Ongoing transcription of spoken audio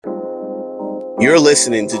You're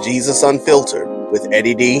listening to Jesus Unfiltered with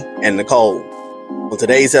Eddie D and Nicole. On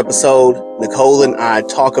today's episode, Nicole and I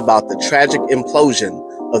talk about the tragic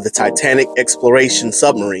implosion of the Titanic exploration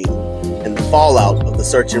submarine and the fallout of the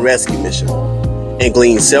search and rescue mission, and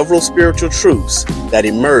glean several spiritual truths that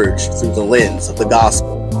emerge through the lens of the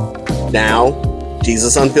gospel. Now,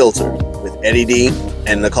 Jesus Unfiltered with Eddie D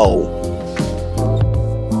and Nicole.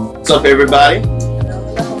 What's up, everybody?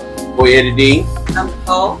 Hello. Boy, Eddie D. I'm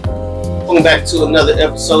Nicole. Welcome back to another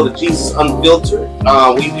episode of Jesus Unfiltered.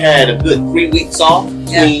 We've had a good 3 weeks off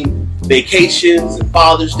between vacations and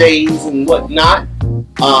Father's Days and whatnot.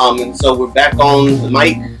 And so we're back on the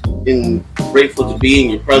mic and grateful to be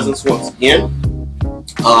in your presence once again.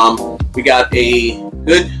 We got a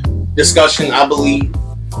good discussion, I believe,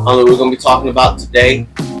 that we're going to be talking about today.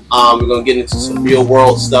 We're going to get into some real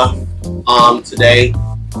world stuff today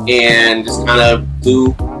and just kind of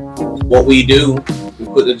do what we do. We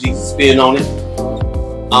put the Jesus spin on it.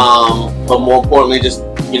 But more importantly, just,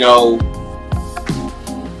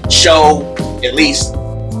 show, at least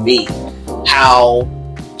me, how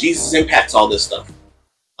Jesus impacts all this stuff.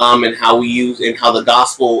 And how we use, and how the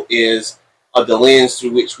gospel is the lens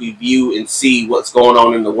through which we view and see what's going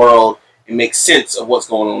on in the world and make sense of what's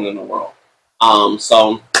going on in the world.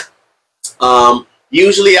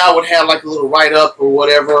 Usually I would have like a little write-up or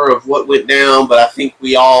whatever of what went down, but I think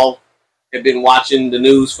we all have been watching the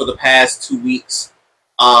news for the past 2 weeks,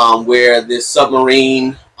 where this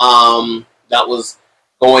submarine that was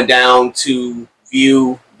going down to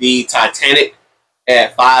view the Titanic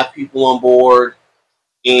had 5 people on board,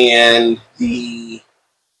 and the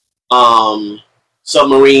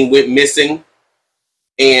submarine went missing,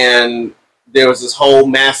 and there was this whole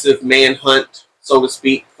massive manhunt, so to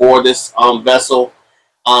speak, for this vessel,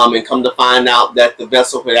 and come to find out that the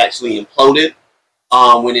vessel had actually imploded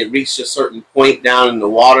when it reached a certain point down in the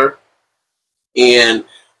water, and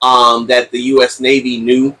that the U.S. Navy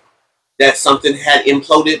knew that something had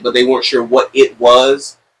imploded, but they weren't sure what it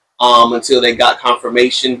was until they got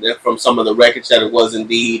confirmation from some of the wreckage that it was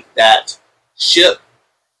indeed that ship.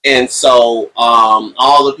 And so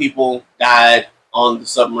all the people died on the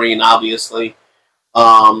submarine, obviously.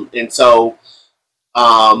 So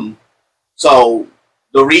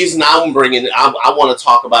the reason I'm bringing it, I want to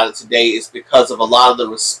talk about it today is because of a lot of the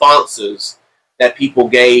responses that people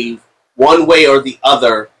gave one way or the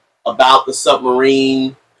other about the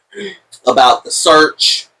submarine, about the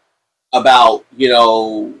search, about,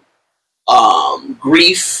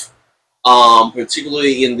 grief,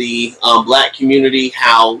 particularly in the black community,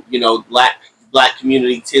 how, black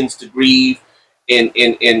community tends to grieve in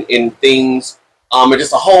things, and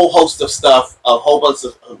just a whole host of stuff, a whole bunch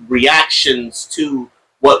of reactions to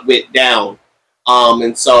what went down.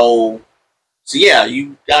 So yeah,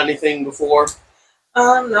 you got anything before?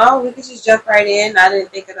 No, we could just jump right in. I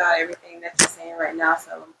didn't think about everything that you're saying right now,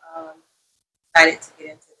 so I'm excited to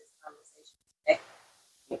get into this conversation today.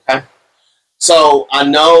 Okay. So I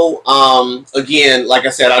know, again, like I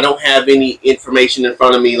said, I don't have any information in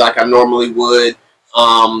front of me like I normally would.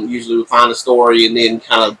 Usually we find a story and then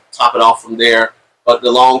kind of top it off from there. But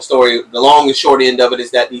the long and short end of it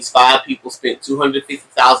is that these 5 people spent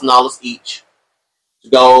 $250,000 each to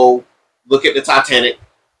go look at the Titanic.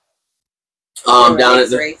 Down at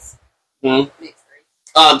the race. Mixed race.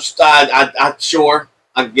 I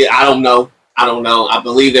don't know. I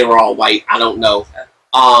believe they were all white. I don't know.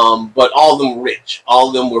 But all of them were rich. All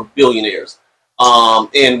of them were billionaires.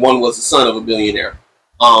 And one was the son of a billionaire.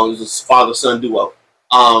 It was a father-son duo.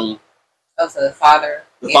 So the father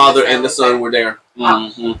and the son were there. Wow.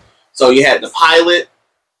 Mm-hmm. So you had the pilot,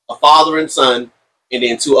 a father and son, and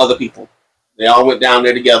then 2 other people. They all went down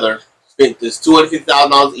there together, spent this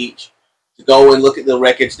 $250,000 each to go and look at the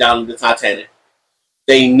wreckage down in the Titanic.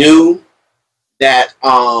 They knew that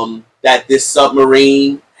that this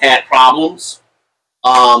submarine had problems.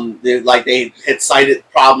 They had cited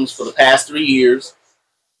problems for the past 3 years.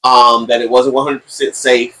 That it wasn't 100%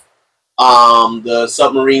 safe. The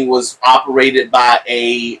submarine was operated by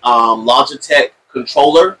a Logitech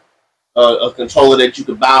controller, a controller that you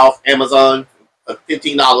could buy off Amazon for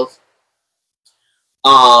 $15.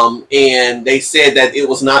 And they said that it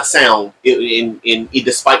was not sound.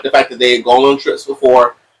 Despite the fact that they had gone on trips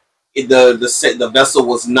before, the vessel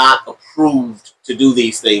was not approved to do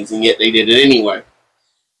these things, and yet they did it anyway.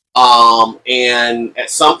 And at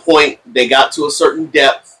some point, they got to a certain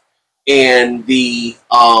depth, and the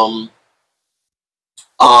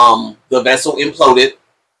vessel imploded.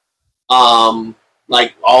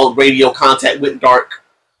 Like all radio contact went dark.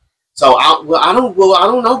 So I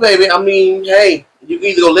don't know, baby. I mean, hey, you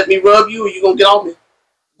either gonna let me rub you or you gonna get on me.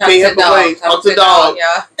 Can't help but wait. Talk to the dog.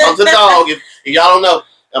 Talk to the dog. If y'all don't know,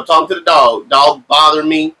 I'm talking to the dog. Dog bothering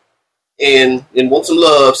me and want some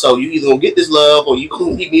love. So you either gonna get this love or you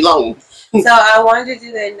gonna leave me alone. So I wanted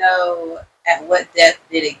to know at what depth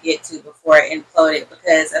did it get to before it imploded?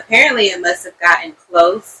 Because apparently it must have gotten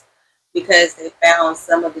close because they found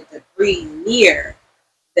some of the debris near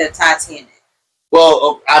the Titanic.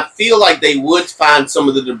 Well, I feel like they would find some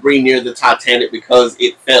of the debris near the Titanic because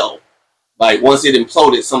it fell. Like, once it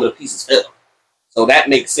imploded, some of the pieces fell. So that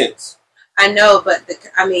makes sense. I know, but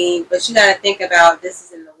but you got to think about this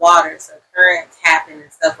is in the water, so currents happen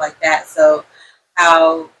and stuff like that. So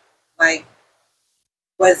how, like,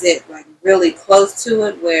 was it like really close to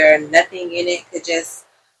it where nothing in it could just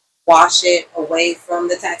wash it away from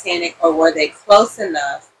the Titanic, or were they close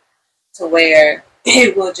enough to where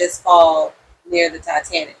it will just fall near the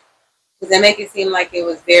Titanic? Because they make it seem like it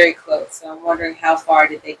was very close. So I'm wondering how far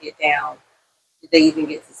did they get down? Did they even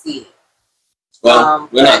get to see it? Well,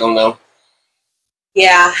 we're not going to know.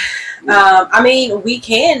 Yeah. We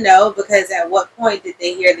can know because at what point did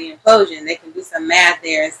they hear the implosion? They can do some math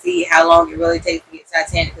there and see how long it really takes to get to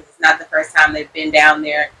Titanic, because it's not the first time they've been down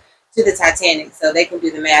there to the Titanic. So they can do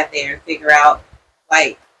the math there and figure out,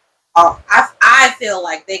 like, I feel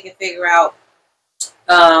like they can figure out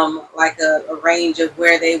like a range of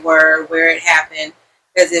where they were, where it happened.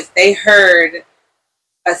 Because if they heard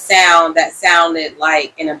a sound that sounded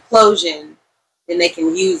like an implosion, then they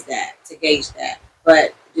can use that to gauge that.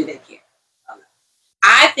 But do they care?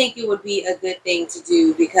 I think it would be a good thing to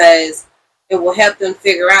do because it will help them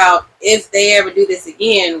figure out if they ever do this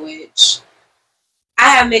again, which I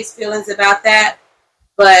have mixed feelings about that.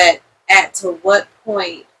 But to what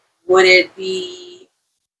point would it be,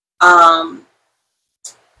 at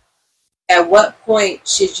what point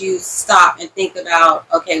should you stop and think about,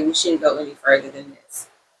 okay, we shouldn't go any further than this?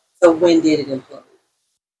 So when did it implode?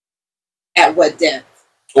 At what depth?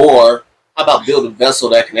 Or how about build a vessel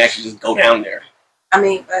that can actually just go down there? I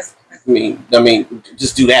mean,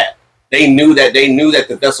 just do that. They knew that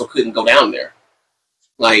the vessel couldn't go down there.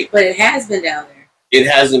 Like, but it has been down there. It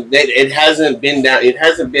hasn't been down. It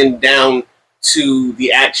hasn't been down to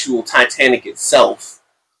the actual Titanic itself.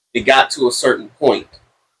 It got to a certain point.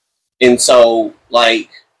 And so, like...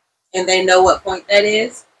 And they know what point that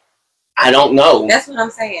is? I don't know. That's what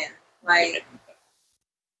I'm saying. Like,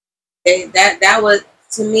 that was,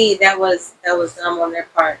 to me, that was dumb on their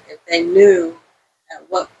part. If they knew at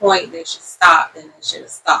what point they should stop, then they should have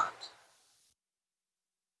stopped.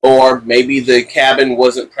 Or maybe the cabin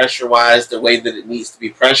wasn't pressurized the way that it needs to be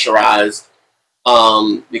pressurized.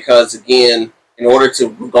 Because, again, in order to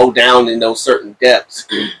go down in those certain depths,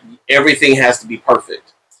 everything has to be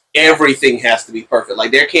perfect. Everything has to be perfect.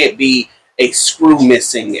 Like, there can't be a screw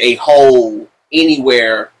missing, a hole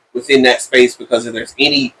anywhere within that space, because if there's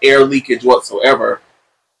any air leakage whatsoever,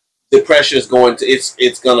 the pressure is going to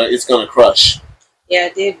it's gonna crush. Yeah,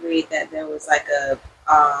 I did read that there was like a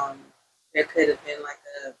there could have been like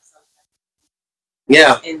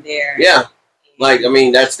something in there. Yeah. Like, I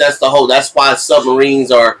mean, that's why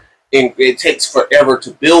submarines it takes forever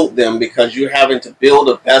to build them, because you're having to build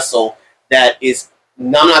a vessel that is,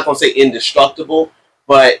 I'm not going to say indestructible,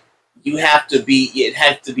 but it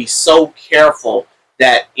has to be so careful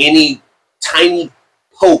that any tiny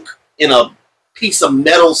poke in a piece of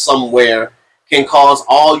metal somewhere can cause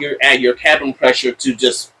all your cabin pressure to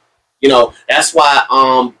just, that's why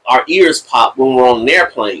our ears pop when we're on an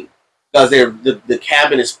airplane, because the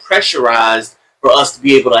cabin is pressurized for us to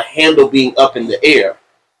be able to handle being up in the air.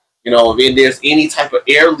 If there's any type of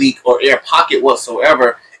air leak or air pocket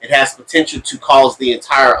whatsoever, it has potential to cause the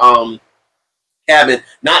entire cabin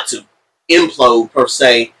not to implode per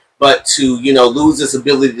se, but to lose its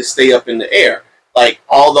ability to stay up in the air. Like,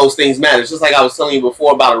 all those things matter. It's just like I was telling you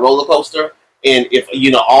before about a roller coaster, and if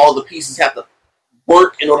all the pieces have to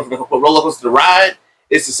work in order for the roller coaster to ride,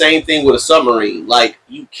 it's the same thing with a submarine. Like,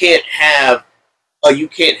 you can't have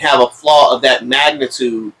a flaw of that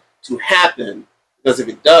magnitude to happen, because if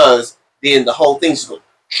it does, then the whole thing's going.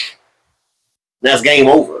 That's game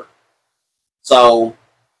over. So,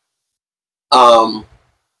 I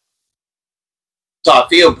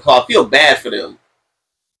feel bad for them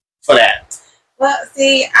for that. Well,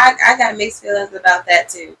 see, I got mixed feelings about that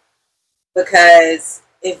too, because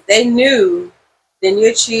if they knew, then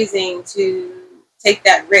you're choosing to take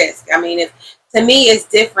that risk. I mean, to me, it's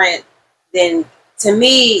different than, to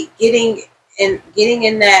me, getting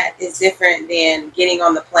in that is different than getting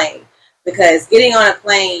on the plane, because getting on a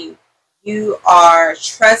plane, you are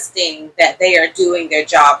trusting that they are doing their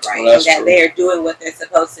job right, and that they are doing what they're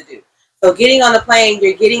supposed to do. So getting on the plane,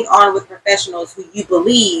 you're getting on with professionals who you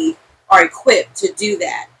believe are equipped to do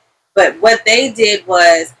that. But what they did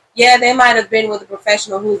was, yeah, they might have been with a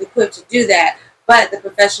professional who's equipped to do that, but the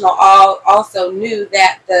professional also knew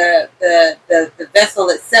that the vessel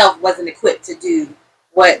itself wasn't equipped to do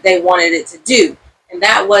what they wanted it to do. And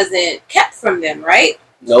that wasn't kept from them, right?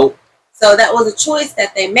 Nope. So that was a choice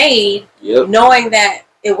that they made, yep. knowing that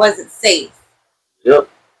it wasn't safe. Yep.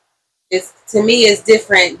 To me, it's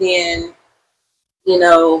different than,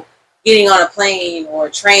 getting on a plane or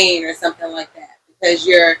a train or something like that. Because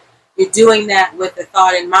you're doing that with the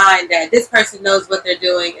thought in mind that this person knows what they're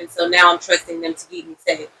doing, and so now I'm trusting them to keep me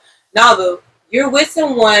safe. Now, though, you're with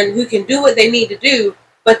someone who can do what they need to do,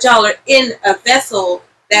 but y'all are in a vessel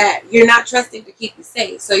that you're not trusting to keep you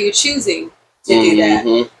safe. So you're choosing to do that.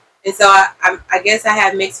 And so I guess I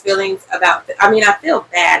have mixed feelings about, I feel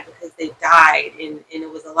bad because they died, and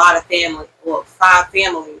it was a lot of family, 5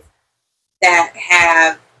 families that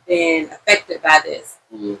have been affected by this.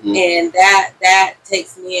 And that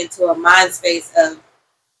takes me into a mind space of,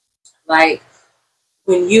 like,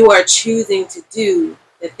 when you are choosing to do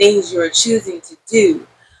the things you are choosing to do,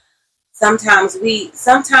 sometimes we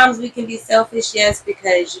can be selfish, yes,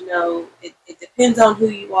 because, it depends on who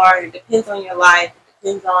you are, and it depends on your life, it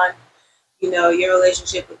depends on, your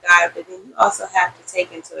relationship with God, but then you also have to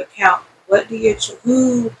take into account who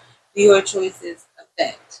do your choices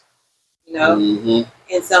affect, And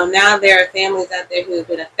so now there are families out there who have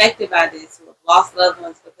been affected by this, who have lost loved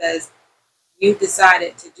ones because you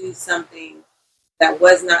decided to do something that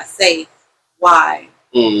was not safe. Why?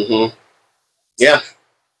 Yeah.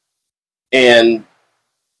 And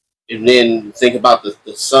then think about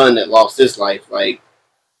the son that lost his life. Like,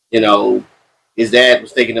 his dad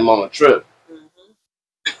was taking him on a trip.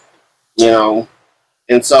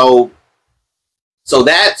 And so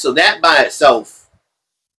that by itself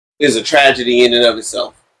is a tragedy in and of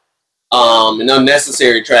itself. An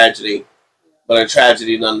unnecessary tragedy, but a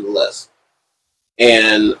tragedy nonetheless.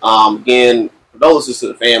 And again, condolences to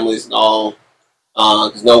the families and all,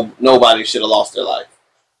 because nobody should have lost their life.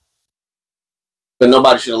 But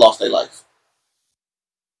nobody should have lost their life.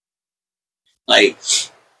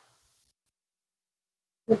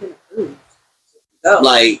 No.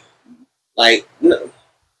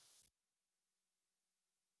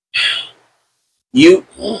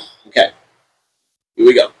 Okay. Here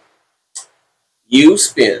we go. You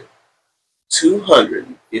spent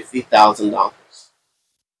 $250,000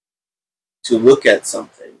 to look at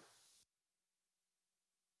something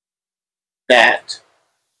that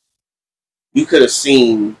you could have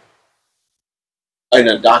seen in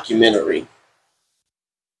a documentary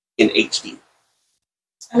in HD.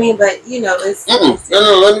 But it's No,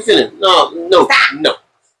 let me finish. No.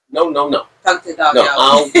 Talk to the dog.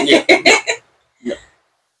 No.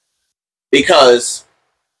 Because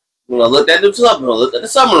when I looked at the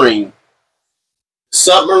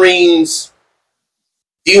submarine's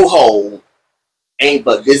view hole ain't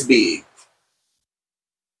but this big.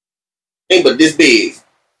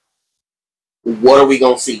 What are we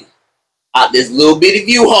gonna see out this little bitty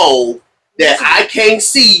view hole that I can't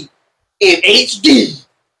see in HD?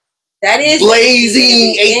 That is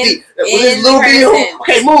blazing HD.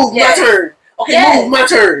 Okay, move my turn.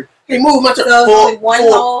 Move my turn. So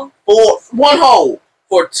for one hole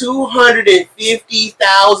for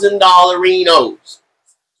 $250,000 Renos.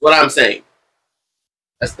 What I'm saying.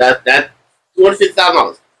 That's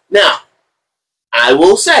 $250,000. Now, I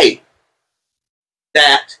will say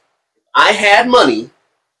that if I had money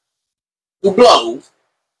to blow,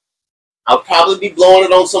 I'll probably be blowing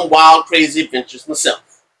it on some wild, crazy adventures myself.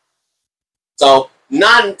 So,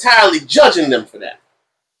 not entirely judging them for that.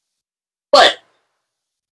 But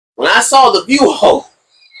when I saw the view hole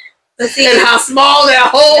and how small that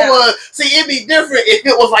hole was, it'd be different if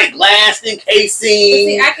it was like glass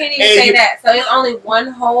encasing. I can't even say that. So it's only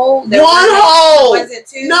one hole. One hole. Was it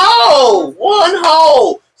 2? No, one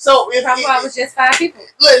hole. So if it was just 5 people.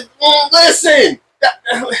 Listen,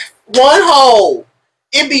 one hole.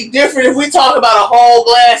 It'd be different if we talk about a whole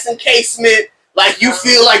glass encasement. Like you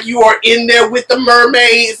feel like you are in there with the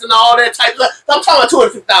mermaids and all that type of stuff. I'm talking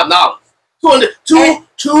about $250,000.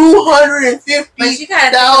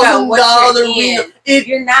 $250,000.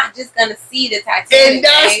 You're not just gonna see the Titanic. And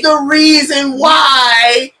that's the reason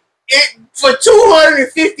why for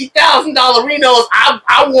 $250,000 Renos,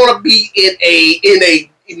 I want to be in a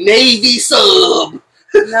Navy sub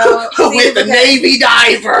with the Navy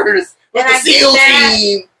divers with the SEAL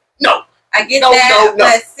team. No. I get that,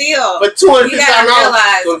 but still, $250,000. You gotta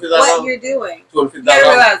realize what you're doing. You gotta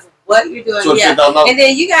realize what you're doing. Yeah. And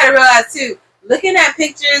then you gotta realize too, looking at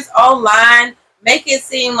pictures online make it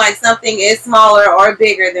seem like something is smaller or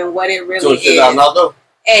bigger than what it really is. $250,000 though?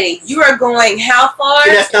 Eddie, you are going how far?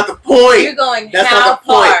 And that's not the point. You're going that's how not the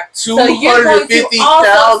far? Point.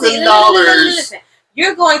 $250,000.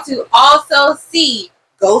 You're going to also see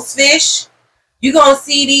ghost fish. You're going to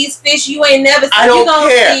see these fish you ain't never seen. I don't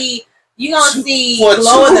care. You're going to see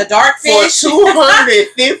glow in the dark fish. For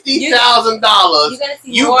 $250,000,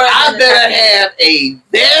 I better have a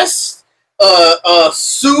vest, a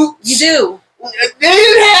suit. You do. They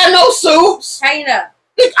didn't have no suits. How you know?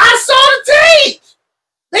 I saw the tape.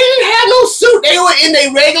 They didn't have no suit. They were in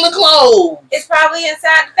their regular clothes. It's probably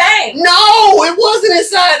inside the thing. No, it wasn't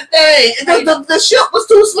inside the thing. The ship was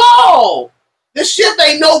too small. The ship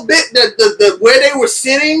ain't no big. The where they were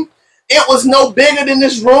sitting, it was no bigger than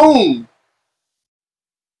this room.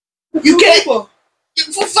 You can't for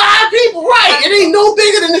 5 people, right? It ain't no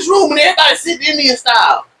bigger than this room, and everybody sitting Indian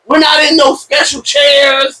style. We're not in no special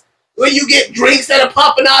chairs where you get drinks that are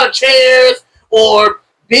popping out of chairs or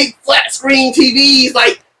big flat screen TVs.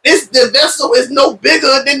 Like this, the vessel is no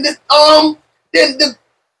bigger than this than the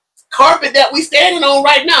carpet that we standing on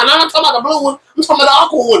right now. And I'm not talking about the blue one. I'm talking about the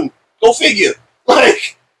aqua one. Go figure.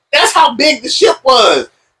 Like that's how big the ship was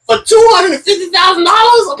for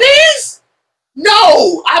 $250,000 a piece.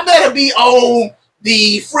 No, I better be on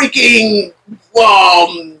the freaking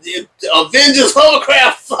Avengers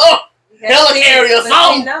hovercraft helicarrier or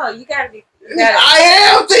something. No, you gotta be. I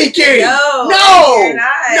am thinking. No,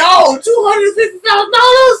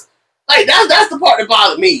 $250,000. Like that's the part that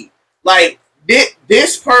bothered me. Like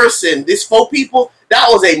this person, this 4 people, that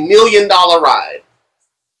was $1 million ride.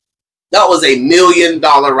 That was $1 million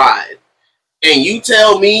ride, and you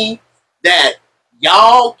tell me that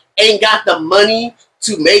y'all ain't got the money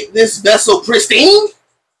to make this vessel pristine?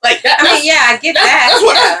 Like that? I get that. That's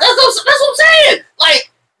what I'm saying.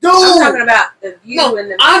 Like, dude, I'm talking about the view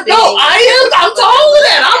and the. I'm talking all of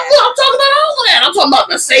that. I'm talking about all of that. I'm talking about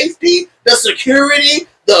the safety, the security,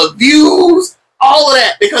 the views, all of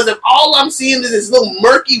that. Because if all I'm seeing is this little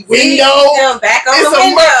murky window, back on the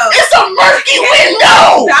window. It's a murky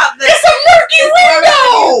window. It's a murky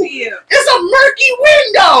window. It's a murky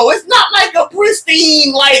window. It's not like a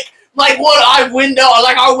pristine like one of our window,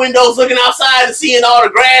 like our windows looking outside and seeing all the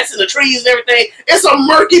grass and the trees and everything. It's a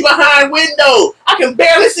murky behind window. I can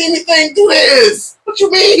barely see anything through this. What you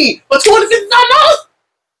mean? For $250,000?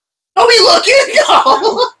 Don't be looking, yo.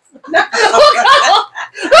 No.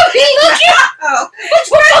 Don't be looking.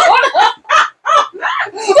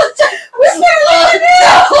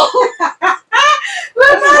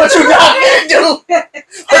 What you not finna do?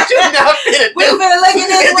 What you not finna do? We're finna look at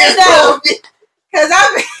this window. Cause we're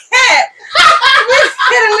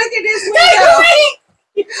gonna look at this window.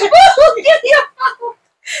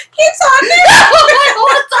 Keep talking.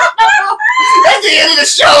 That's the end of the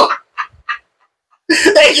show.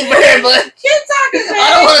 Thank you very much. Keep talking, man. I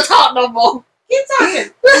don't want to talk no more. Keep talking.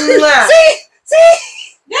 See?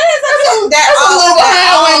 That's a little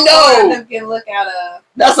behind window. Can look out of.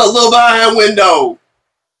 That's a little behind window.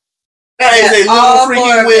 That is a little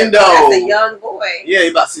freaking window. That's a young boy. Yeah,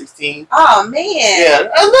 he's about 16. Oh, man. Yeah,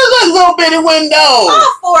 a little bitty window.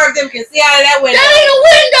 All 4 of them can see out of that window. That ain't a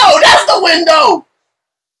window. That's the window.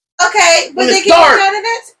 Okay, but they can dark. look out of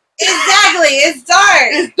that. Exactly. It's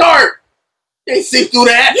dark. It's dark. You can't see through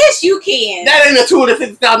that. Yes, you can. That ain't a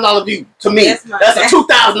 $250,000 view to me. That's a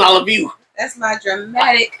 $2,000 view. That's my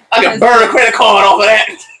dramatic. I can burn a credit card off of that.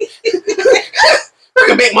 I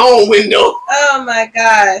can make my own window. Oh my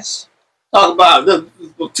gosh. Talk about the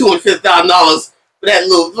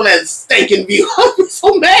 $250,000 for that stinking view. I'd be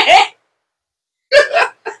so mad.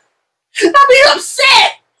 I'd be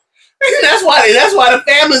upset. That's why the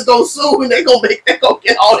families gonna sue and they gonna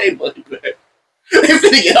get all their money back. They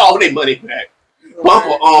finna get all their money back.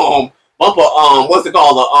 Bumper, what's it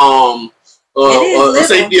called? A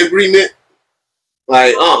safety agreement.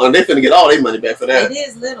 Like, they finna get all their money back for that. It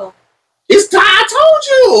is little. I told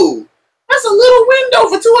you. That's a little window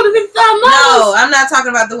for $250,000. No, I'm not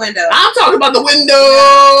talking about the window. I'm talking about the window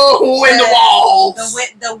and the walls.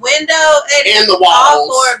 The window and the walls. All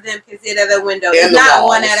 4 of them can see at the window. It's not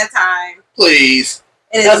one at a time. Please.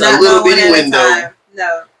 That's a little bitty window.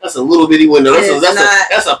 No. That's a little bitty window.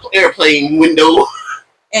 That's a airplane window.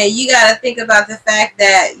 And you got to think about the fact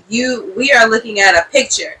that we are looking at a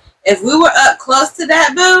picture. If we were up close to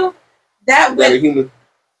that boo, that would. Is that a human?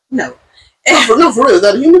 No. No, for real. Is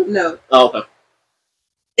that a human? No. Oh, okay.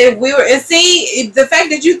 If we were, and see, the fact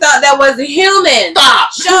that you thought that was a human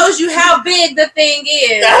shows you how big the thing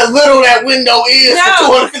is. How little that window is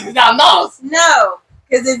for $250,000. No.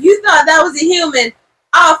 Because if you thought that was a human,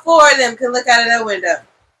 all 4 of them can look out of that window.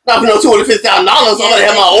 Not for no $250,000. I'm gonna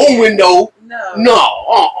have my own window. No.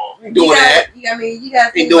 No. You doing that? You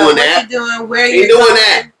gotta think about what you're doing, where you're doing going.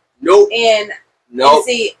 That. Nope. And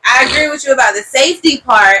see, I agree with you about the safety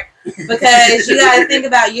part because you gotta think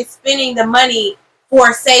about you're spending the money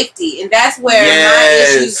for safety, and that's where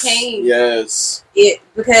my issue came. Yes.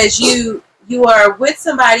 Because you are with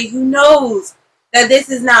somebody who knows that this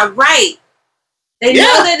is not right. They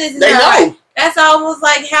know that this is not right. That's almost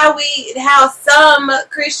like how some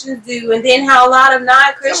Christians do, and then how a lot of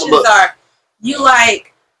non-Christians are.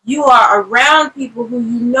 You are around people who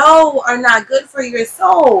you know are not good for your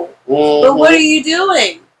soul. Mm-hmm. But what are you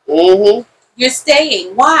doing? Mm-hmm. You're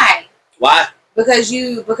staying. Why? Why? Because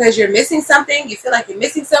you're missing something. You feel like you're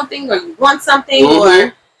missing something, or you want something,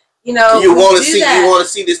 or you want to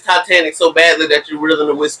see this Titanic so badly that you're willing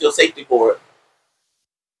to risk your safety for it.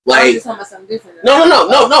 Like, I'm just talking about something different. No.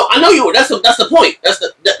 I know you. That's the point.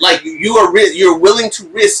 You're willing to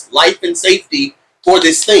risk life and safety for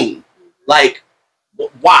this thing. Mm-hmm. Like,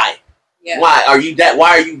 why? Yeah. Why are you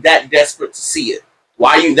that desperate to see it?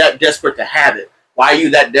 Why are you that desperate to have it? Why are you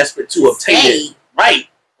that desperate to obtain it? Right.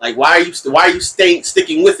 Like, why are you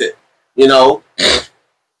sticking with it?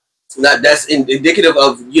 That's indicative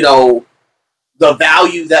of, the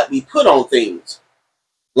value that we put on things.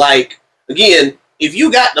 Like, again, if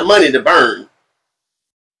you got the money to burn,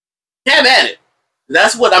 have at it.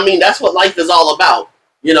 That's what life is all about.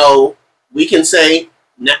 We can say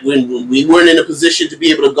when we weren't in a position to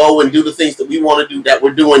be able to go and do the things that we want to do that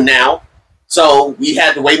we're doing now. So we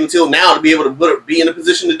had to wait until now to be able to be in a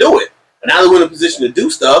position to do it. But now that we're in a position to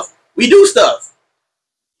do stuff, we do stuff.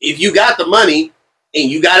 If you got the money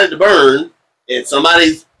and you got it to burn and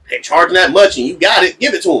somebody's charging that much and you got it,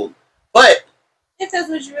 give it to them. But if that's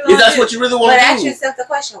what you really want to do. But ask yourself the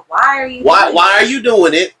question, why are you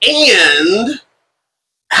doing it? And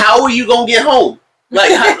how are you going to get home?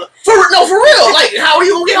 Like, for real. Like, how are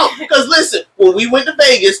you going to get home? Because listen, when we went to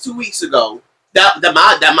Vegas 2 weeks ago, that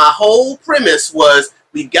my whole premise was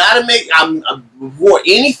we got to make, before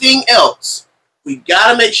anything else, we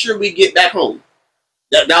got to make sure we get back home.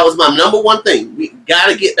 That was my number one thing. We got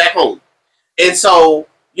to get back home. And so,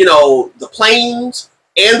 the planes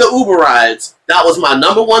and the Uber rides, that was my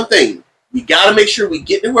number one thing. We got to make sure we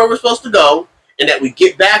get to where we're supposed to go and that we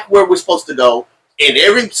get back where we're supposed to go in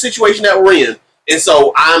every situation that we're in. And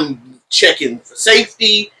so I'm checking for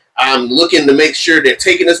safety. I'm looking to make sure they're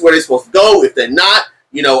taking us where they're supposed to go. If they're not,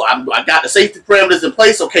 I got the safety parameters in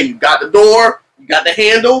place. Okay, you got the door, you got the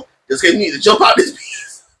handle. Just because you need to jump out this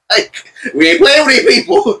piece. Like, we ain't playing with these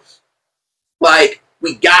people. Like,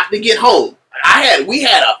 we got to get home. We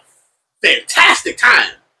had a fantastic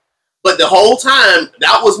time. But the whole time,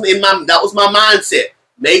 that was my mindset.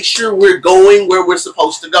 Make sure we're going where we're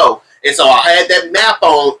supposed to go. And so I had that map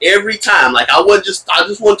on every time. Like, I just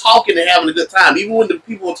wasn't talking and having a good time. Even when the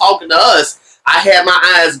people were talking to us, I had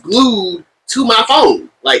my eyes glued to my phone.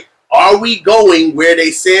 Like, are we going where I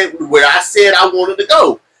said I wanted to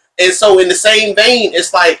go? And so in the same vein,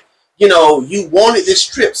 it's like, you wanted this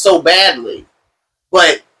trip so badly,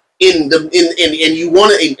 but and you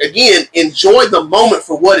want to, again, enjoy the moment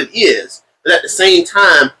for what it is. But at the same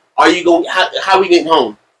time, are you going? How are we getting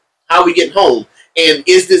home? How are we getting home? And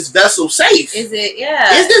is this vessel safe? Is it?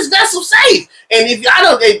 Yeah. Is this vessel safe? And if I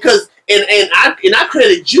don't, because I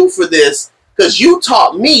credit you for this because you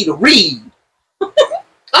taught me to read.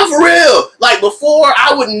 I'm for real. Like, before,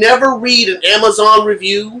 I would never read an Amazon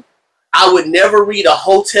review. I would never read a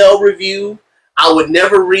hotel review. I would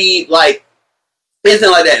never read, like,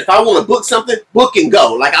 anything like that. If I want to book something, book and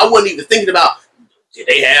go. Like, I wasn't even thinking about, did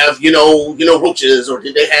they have, roaches, or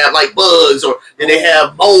did they have, like, bugs, or did they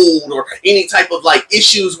have mold, or any type of, like,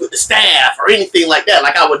 issues with the staff, or anything like that.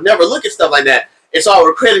 Like, I would never look at stuff like that. And so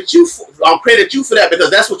I'll credit you for that because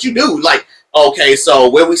that's what you do. Like, okay, so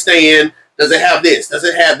where we staying, does it have this? Does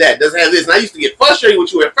it have that? Does it have this? And I used to get frustrated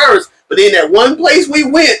with you at first, but then that one place we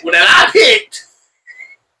went that I picked,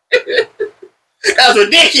 that was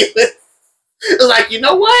ridiculous. It was like, you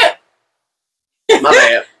know what? My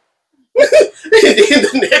bad. And then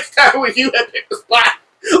the next time when you had picked a spot,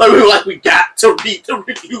 like, we were like, we got to read the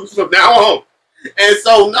reviews from now on. And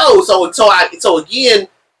so again,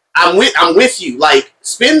 I'm with you. Like,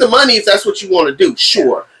 spend the money if that's what you want to do,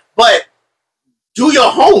 sure. But do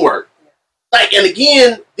your homework. Like, and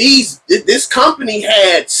again, this company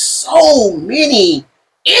had so many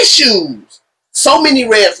issues, so many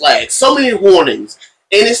red flags, so many warnings,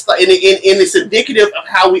 and it's like, and it's indicative of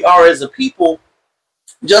how we are as a people.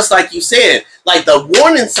 Just like you said, like the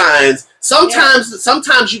warning signs.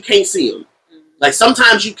 Sometimes you can't see them. Like,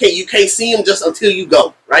 sometimes you can't see them just until you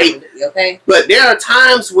go, right? Okay. But there are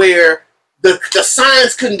times where the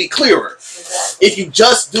signs couldn't be clearer. Exactly. If you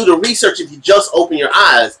just do the research, if you just open your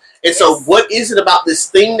eyes. And so what is it about this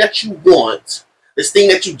thing that you want, this thing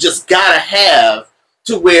that you just gotta have,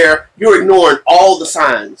 to where you're ignoring all the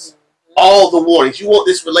signs, all the warnings? You want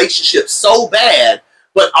this relationship so bad,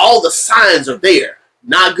 but all the signs are there.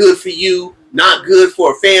 Not good for you, not good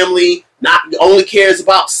for a family, not only cares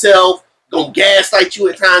about self, gonna gaslight you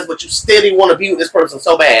at times, but you steady want to be with this person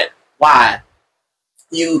so bad. Why?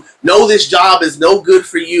 You know this job is no good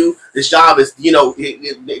for you. This job is,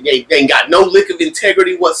 they ain't got no lick of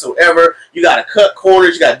integrity whatsoever. You got to cut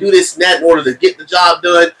corners. You got to do this and that in order to get the job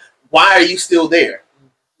done. Why are you still there?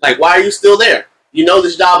 Like, why are you still there? You know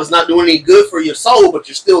this job is not doing any good for your soul, but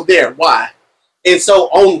you're still there. Why? And so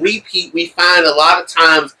on repeat, we find a lot of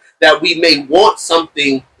times that we may want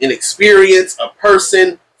something, an experience, a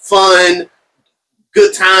person, fun,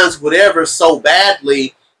 good times, whatever, so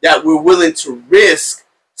badly that we're willing to risk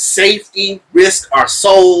safety, risk our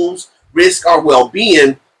souls, risk our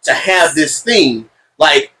well-being to have this thing.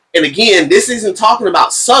 Like, and again, this isn't talking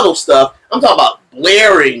about subtle stuff. I'm talking about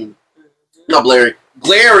glaring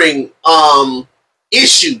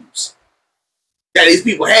issues that these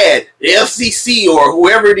people had. The FCC or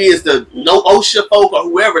whoever it is, the no OSHA folk or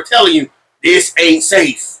whoever telling you this ain't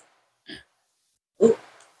safe. And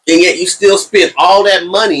yet you still spent all that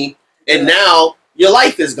money and now your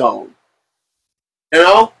life is gone. You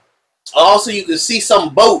know? Also, you can see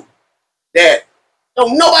some boat that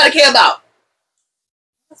nobody care about.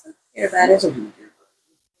 Care about it.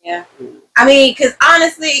 Yeah. I mean, because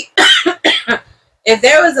honestly, if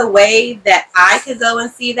there was a way that I could go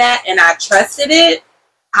and see that and I trusted it,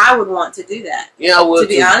 I would want to do that. Yeah, I would. To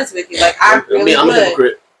be honest with you, like I'm a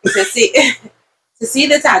hypocrite. To see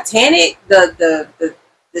the Titanic, the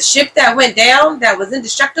ship that went down that was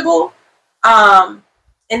indestructible,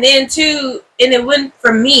 and then too, and it wouldn't,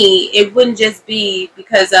 for me, it wouldn't just be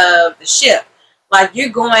because of the ship. Like, you're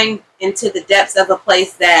going into the depths of a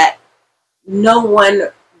place that no one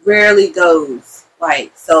rarely goes.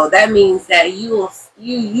 Like, so that means that you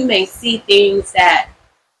may see things that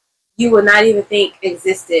you would not even think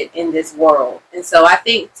existed in this world. And so I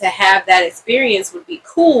think to have that experience would be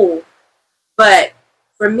cool, but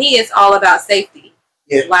for me, it's all about safety.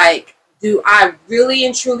 Yeah. Like, do I really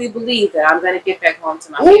and truly believe that I'm going to get back home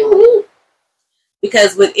to my family?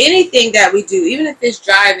 Because with anything that we do, even if it's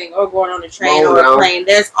driving or going on a train or a plane,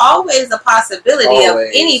 there's always a possibility of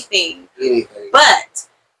anything. But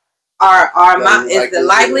is the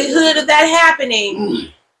likelihood of that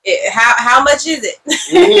happening? How much is it?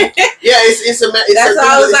 Mm-hmm. Yeah, it's that's why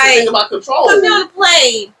I was like, thing about control. Put me on a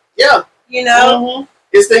plane. Yeah, you know, mm-hmm.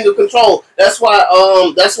 It's thing of control. That's why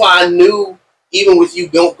I knew, even with you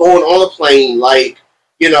going on a plane, like,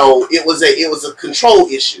 it was a control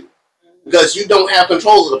issue, because you don't have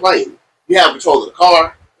control of the plane. You have control of the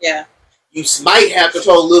car. Yeah. You might have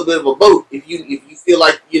control a little bit of a boat if you feel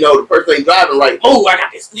like the person ain't driving right. Oh, I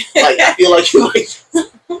got this. Like, I feel like you like.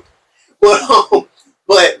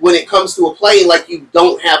 But when it comes to a plane, like, you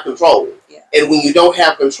don't have control. Yeah. And when you don't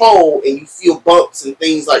have control and you feel bumps and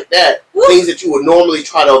things like that, things that you would normally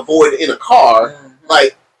try to avoid in a car,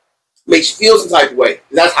 like, makes you feel some type of way.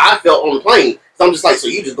 That's how I felt on the plane. So I'm just like, so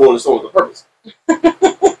you just going to store with a purpose.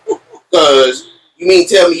 Because you mean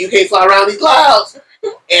tell me you can't fly around these clouds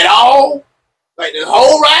at all? Like, the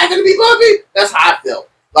whole ride gonna be bumpy? That's how I felt.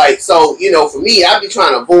 Like, so, for me, I'd be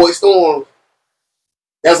trying to avoid storms.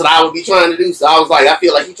 That's what I would be trying to do. So I was like, I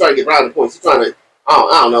feel like he's trying to get around the points. He's trying to,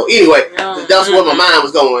 I don't know. Anyway, that's where my mind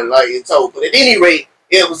was going. Like, but at any rate,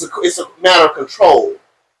 it's a matter of control.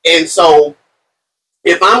 And so,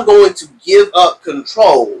 if I'm going to give up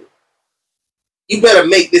control, you better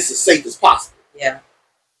make this as safe as possible. Yeah.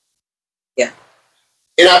 Yeah.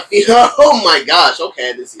 And I feel, oh my gosh, okay,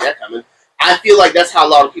 I didn't see that coming. I feel like that's how a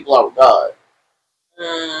lot of people are with God.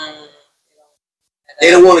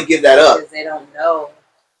 They don't want to give that up. Because they don't know.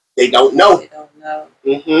 They don't know. They don't know.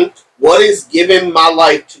 Mm-hmm. What is giving my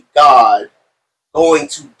life to God going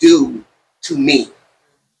to do to me?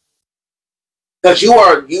 Because you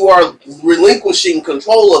are relinquishing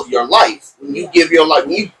control of your life. When you give your life,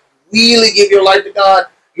 when you really give your life to God,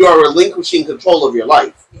 you are relinquishing control of your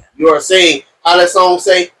life. Yeah. You are saying, how that song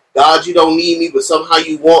say, God, you don't need me, but somehow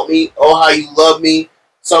you want me. Oh, how you love me.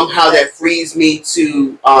 Somehow that frees me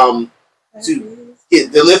to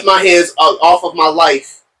lift my hands off of my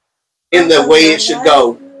life in the way it should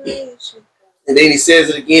go. And then he says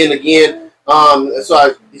it again. So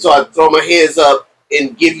I throw my hands up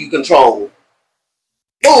and give you control.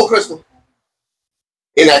 Oh, Crystal.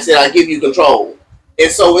 And I said, I give you control.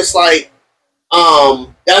 And so it's like,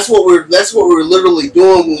 that's what we're literally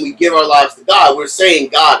doing when we give our lives to God. We're saying,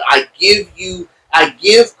 God, I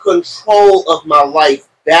give control of my life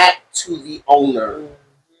back to the owner.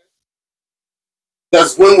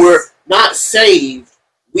 Because when we're not saved,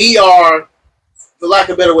 we are, for lack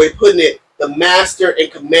of a better way of putting it, the master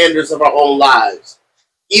and commanders of our own lives.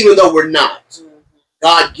 Even though we're not. Mm-hmm.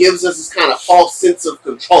 God gives us this kind of false sense of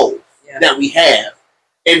control that we have.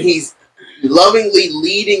 And He's lovingly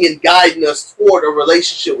leading and guiding us toward a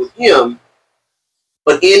relationship with Him.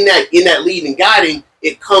 But in that leading and guiding,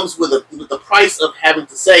 it comes with the price of having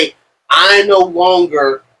to say, I no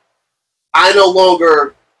longer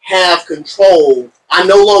have control. I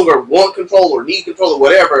no longer want control or need control or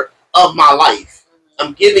whatever of my life.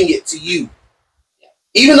 I'm giving it to you.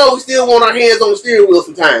 Even though we still want our hands on the steering wheel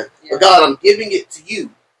sometimes. But God, I'm giving it to you.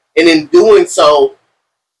 And in doing so,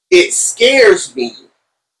 it scares me.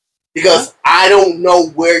 Because I don't know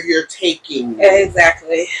where you're taking me.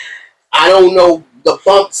 Exactly. I don't know the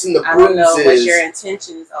bumps and the bruises. I don't know what your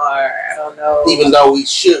intentions are. I don't know. Even though we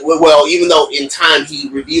should. Well, even though in time He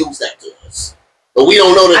reveals that to us. But we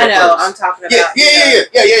don't know that. I know. I'm talking about. Yeah.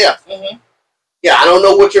 Mm-hmm. Yeah, I don't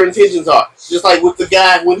know what your intentions are. Just like with the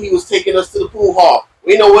guy when he was taking us to the pool hall.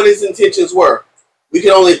 We know what his intentions were. We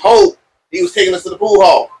can only hope he was taking us to the pool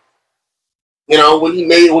hall. You know, when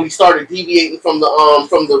he started deviating from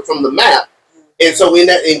the map. And so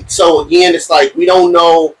again, it's like we don't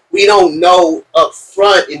know up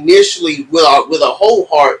front initially with a whole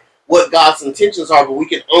heart what God's intentions are, but we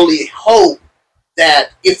can only hope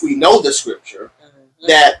that if we know the scripture,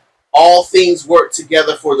 that all things work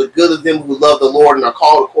together for the good of them who love the Lord and are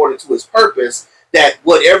called according to His purpose, that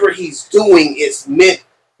whatever He's doing is meant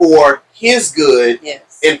for His good, and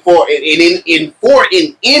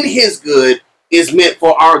in His good is meant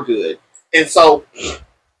for our good. And so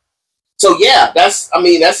yeah, that's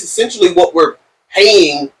essentially what we're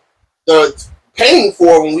paying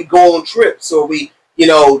for when we go on trips or we,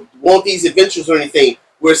 want these adventures or anything.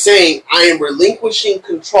 We're saying, I am relinquishing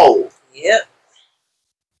control. Yep.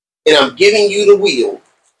 And I'm giving you the wheel.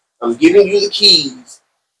 I'm giving you the keys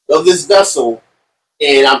of this vessel.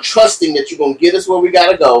 And I'm trusting that you're going to get us where we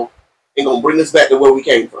got to go and going to bring us back to where we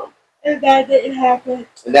came from. And that didn't happen.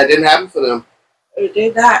 And that didn't happen for them. It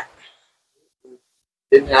did not.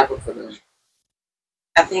 Didn't happen for them.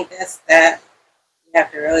 I think that's that you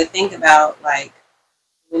have to really think about, like,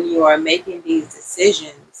 when you are making these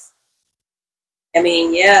decisions. I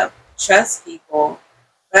mean, trust people,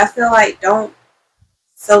 but I feel like and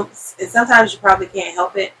sometimes you probably can't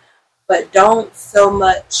help it, but don't so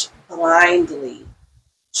much blindly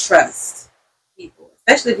trust people,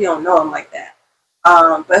 especially if you don't know them like that.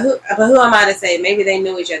 But who am I to say? Maybe they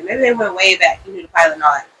knew each other. Maybe they went way back. You knew the pilot and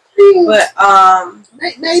all that.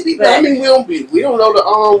 But maybe. But I mean, we don't know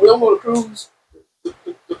the cruise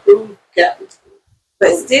captain.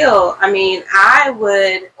 But still, I mean, I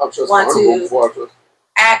would want to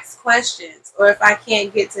ask questions, or if I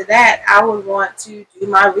can't get to that, I would want to do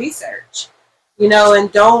my research,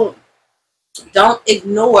 and don't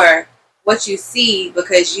ignore what you see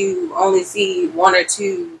because you only see one or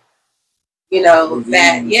two,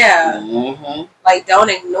 that, like, don't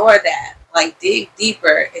ignore that. Like, dig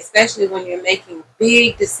deeper, especially when you're making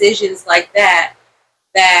big decisions like that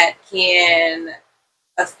can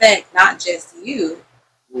affect not just you.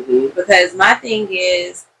 Mm-hmm. Because my thing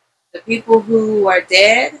is, the people who are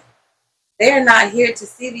dead, they're not here to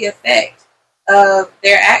see the effect of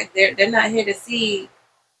their act. They're not here to see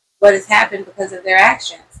what has happened because of their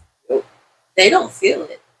actions. Yep. They don't feel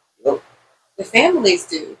it. Yep. The families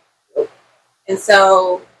do. Yep. And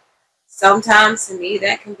so sometimes to me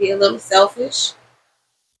that can be a little selfish.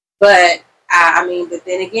 But but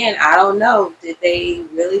then again, I don't know. Did they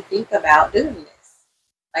really think about doing this?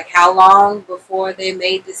 Like, how long before they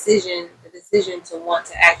made the decision to want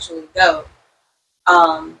to actually go?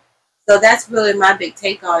 So that's really my big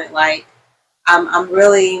take on it. Like, I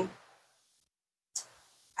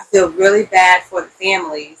feel really bad for the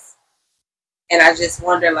families, and I just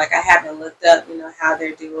wonder, like, I haven't looked up, how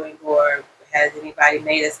they're doing, or has anybody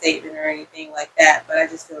made a statement or anything like that. But I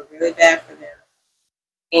just feel really bad for them,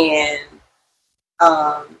 and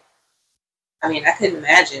I couldn't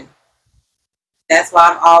imagine. That's why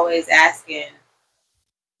I'm always asking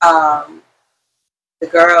the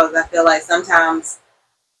girls. I feel like sometimes,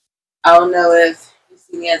 I don't know if you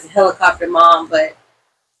see me as a helicopter mom, but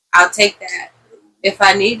I'll take that if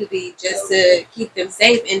I need to be, just to keep them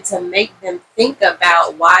safe and to make them think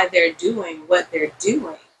about why they're doing what they're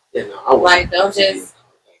doing. Like, don't just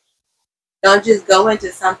go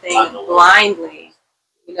into something blindly.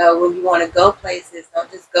 When you want to go places,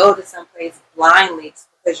 don't just go to some place blindly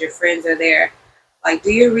because your friends are there. Like,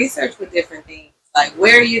 do your research with different things. Like,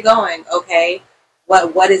 where are you going? Okay,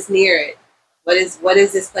 what is near it? What is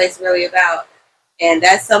this place really about? And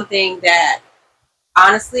that's something that,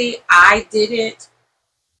 honestly, I didn't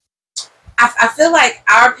I feel like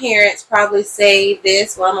our parents probably say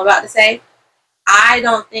this, what I'm about to say. I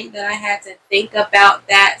don't think that I had to think about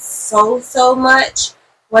that so much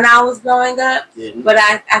when I was growing up. But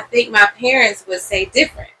I think my parents would say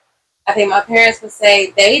different. I think my parents would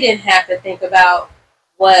say they didn't have to think about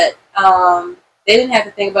what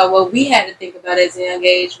we had to think about as a young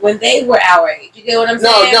age when they were our age. You get what I'm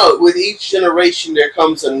saying? No. With each generation, there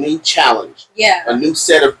comes a new challenge. Yeah. A new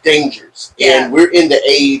set of dangers. Yeah. And we're in the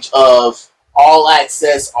age of all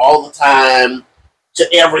access, all the time, to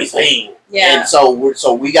everything. Yeah. And so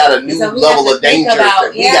we got a new level of danger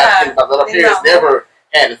that we got to think about that our parents never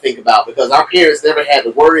had to think about, because our parents never had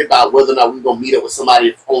to worry about whether or not we were going to meet up with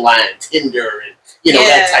somebody online, Tinder, and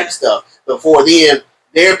that type of stuff. Before then,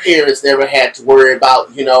 their parents never had to worry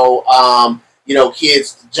about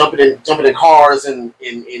kids jumping in cars and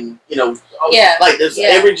like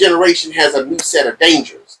every generation has a new set of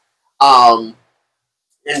dangers. And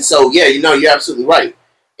so you're absolutely right.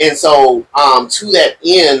 And so to that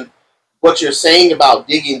end, what you're saying about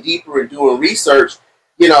digging deeper and doing research,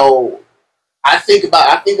 I think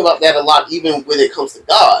about that a lot, even when it comes to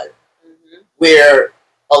God, where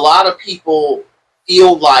a lot of people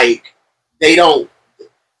feel like they don't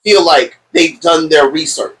feel like they've done their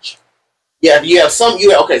research. So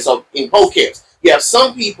in both camps, you have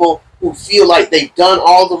some people who feel like they've done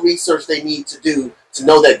all the research they need to do to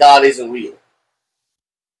know that God isn't real.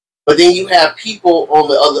 But then you have people on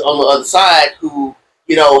the other side who,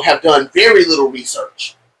 have done very little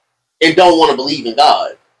research and don't want to believe in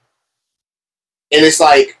God. And it's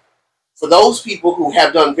like, for those people who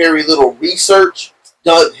have done very little research,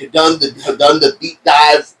 done the deep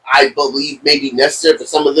dive, I believe may be necessary for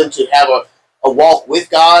some of them to have a walk with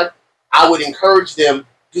God, I would encourage them,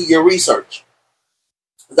 do your research.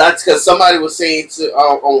 That's because somebody was saying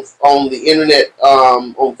on the internet,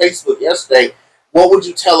 on Facebook yesterday, what would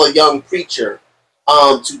you tell a young preacher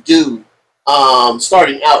to do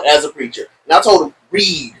starting out as a preacher? And I told him,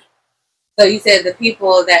 read. So you said the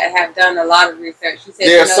people that have done a lot of research, you said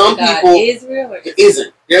there are some people is real or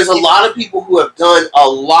isn't. There's a lot of people who have done a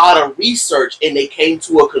lot of research and they came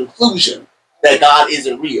to a conclusion that God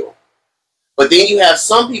isn't real. But then you have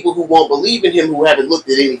some people who won't believe in him who haven't looked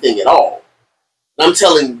at anything at all. And I'm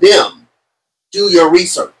telling them, do your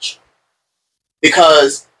research.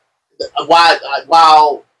 Because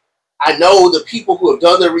while I know the people who have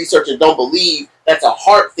done their research and don't believe, that's a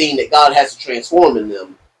heart thing that God has to transform in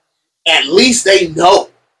them. At least they know.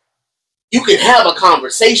 You can have a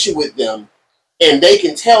conversation with them and they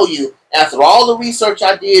can tell you, after all the research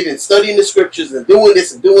I did and studying the scriptures and doing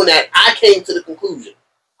this and doing that, I came to the conclusion.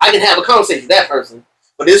 I can have a conversation with that person.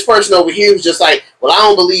 But this person over here is just like, well, I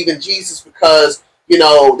don't believe in Jesus because,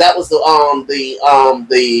 that was the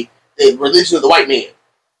religion of the white man.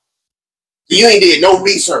 You ain't did no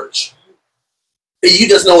research. You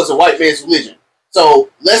just know it's a white man's religion. So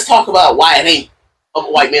let's talk about why it ain't a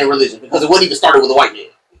white man religion, because it wasn't even started with a white man.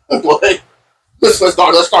 let's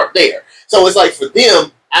start there. So it's like, for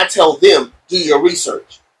them, I tell them, do your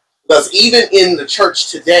research. Because even in the church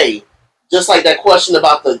today, just like that question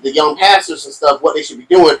about the young pastors and stuff, what they should be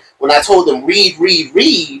doing, when I told them read,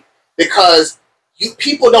 because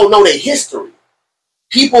people don't know their history.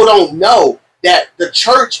 People don't know that the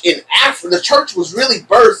church in Africa, the church was really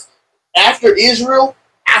birthed after Israel,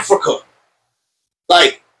 Africa.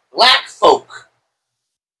 Like, black folk,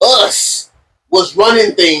 us, was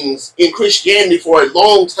running things in Christianity for a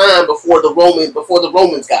long time before the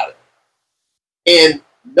Romans got it. And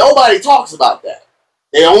nobody talks about that.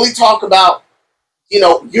 They only talk about,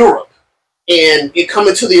 Europe and it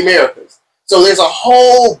coming to the Americas. So there's a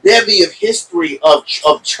whole bevy of history of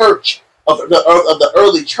church, of the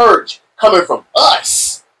early church coming from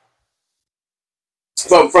us,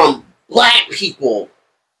 from black people,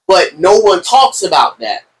 but no one talks about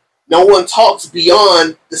that. No one talks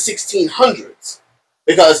beyond the 1600s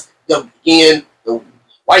because the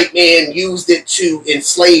white man used it to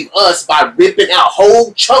enslave us by ripping out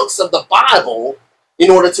whole chunks of the Bible in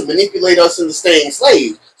order to manipulate us into staying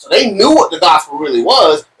slaves. So they knew what the gospel really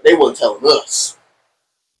was, but they weren't telling us.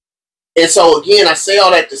 And so again, I say all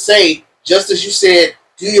that to say, just as you said,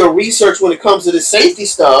 do your research when it comes to the safety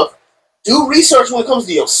stuff, do research when it comes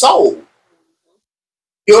to your soul.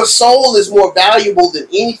 Your soul is more valuable than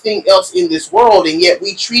anything else in this world, and yet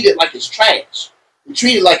we treat it like it's trash. We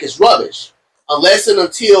treat it like it's rubbish. Unless and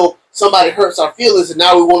until somebody hurts our feelings, and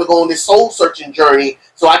now we want to go on this soul-searching journey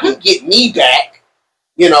so I can get me back,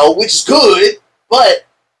 which is good, but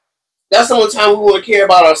that's the only time we want to care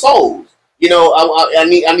about our souls. I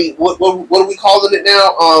mean, what are we calling it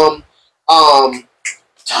now?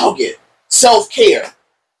 Self-care.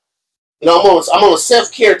 I'm on a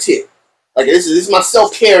self-care tip. Like this is my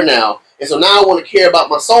self-care now. And so now I want to care about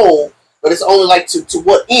my soul, but it's only like to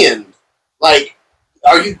what end? Like,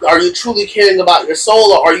 are you truly caring about your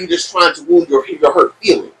soul, or are you just trying to wound your hurt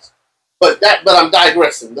feelings? But I'm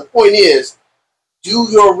digressing. The point is, do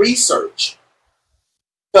your research.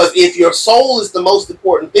 Because if your soul is the most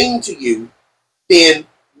important thing to you, then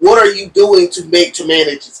what are you doing to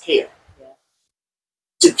manage its care? Yeah.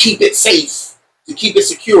 To keep it safe, to keep it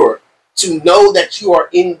secure, to know that you are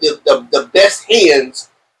in the best hands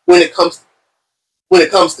when it comes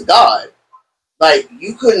to God. Like,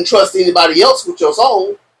 you couldn't trust anybody else with your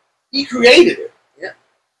soul. He created it. Yeah.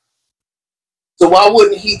 So why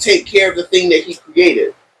wouldn't he take care of the thing that he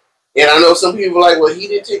created? And I know some people are like, well, he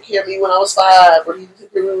didn't take care of me when I was 5, or he didn't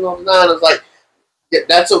take care of me when I was 9. I was like,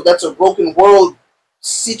 that's a broken world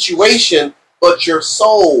situation, but your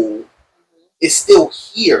soul is still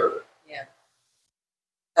here. Yeah.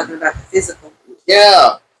 Talking about the physical.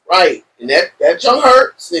 Yeah, right. And that junk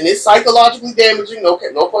hurts, and it's psychologically damaging. Okay,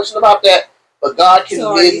 no question about that. But God can.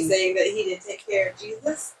 So are you saying that he didn't take care of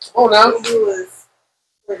Jesus? Come on now. He was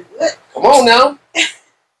pretty good. Come on now.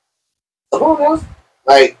 Come on now.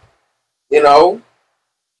 Like, you know,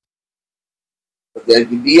 if there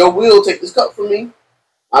be your will, take this cup from me.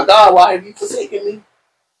 My God, why have you forsaken me?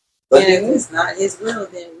 But and if it's not his will,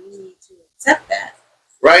 then we need to accept that.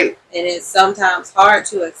 Right. And it's sometimes hard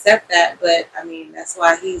to accept that, but I mean, that's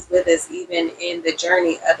why he's with us even in the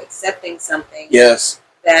journey of accepting something. Yes.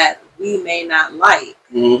 That we may not like.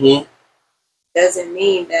 Mm-hmm. Doesn't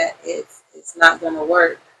mean that it's not going to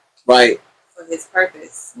work. Right. For his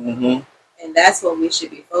purpose. Mm-hmm. And that's what we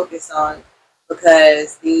should be focused on,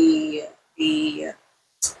 because the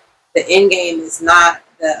end game is not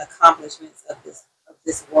the accomplishments of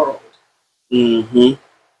this world. Mm-hmm.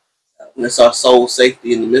 So, and it's our soul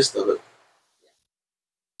safety in the midst of it.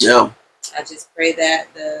 Yeah. I just pray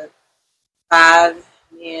that the 5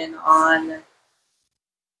 men on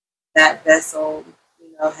that vessel,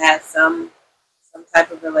 had some type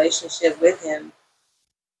of relationship with him.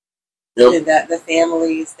 Yep. And that the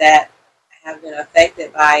families that have been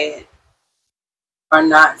affected by it are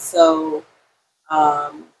not so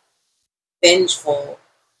vengeful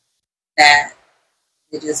that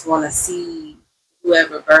they just want to see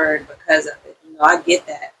whoever burned because of it. I get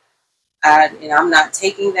that. And I'm not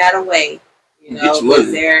taking that away. Because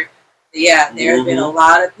there have been a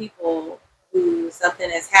lot of people who something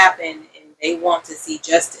has happened and they want to see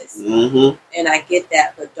justice. Mm-hmm. And I get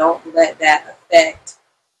that, but don't let that affect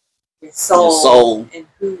your soul and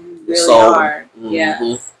who you really are. Mm-hmm.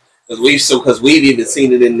 Yeah. Because we've even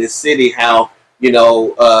seen it in this city how,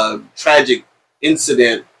 tragic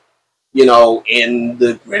incident, and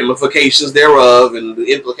the ramifications thereof and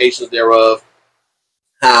the implications thereof,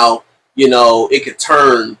 how, it could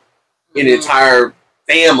turn an entire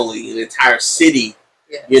family, an entire city,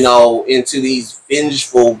 yes, into these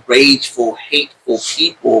vengeful, rageful, hateful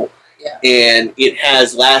people. Yeah. And it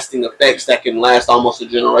has lasting effects that can last almost a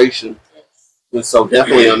generation. Yes. And so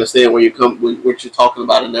definitely understand what you're talking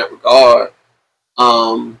about in that regard.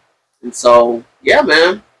 And so, yeah,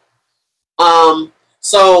 man.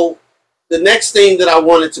 So the next thing that I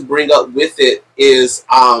wanted to bring up with it is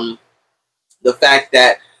the fact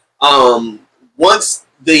that once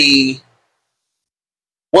it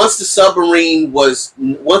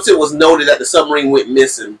was noted that the submarine went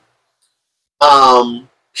missing,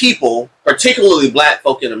 people, particularly black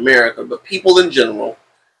folk in America, but people in general,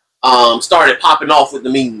 started popping off with the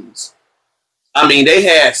memes. I mean, they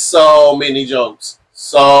had so many jokes.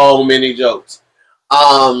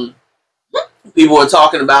 People were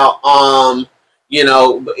talking about, and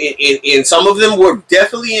some of them were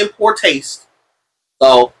definitely in poor taste.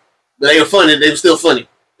 So, but they were funny. They were still funny.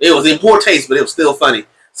 It was in poor taste, but it was still funny.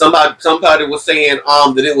 Somebody was saying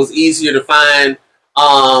that it was easier to find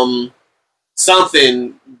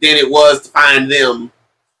something than it was to find them.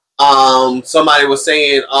 Somebody was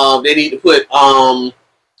saying they need to put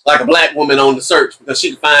like a black woman on the search because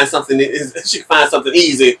she can find something. She can find something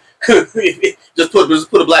easy. just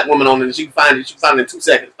put a black woman on it and she can find it. She can find it in 2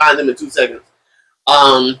 seconds. Find them in 2 seconds.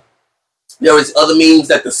 There was other memes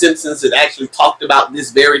that the Simpsons had actually talked about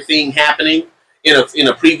this very thing happening in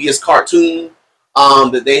a previous cartoon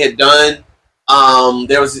that they had done.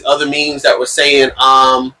 There was other memes that were saying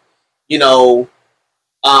well,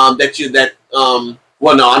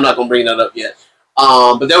 no, I'm not gonna bring that up yet.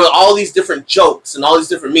 But there were all these different jokes and all these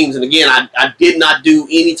different memes. And again, I did not do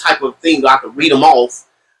any type of thing that I could read them off.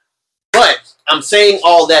 But I'm saying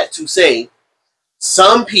all that to say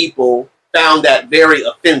some people found that very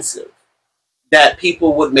offensive. That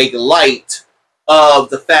people would make light of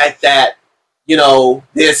the fact that,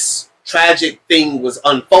 this tragic thing was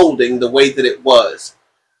unfolding the way that it was.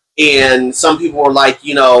 And some people were like,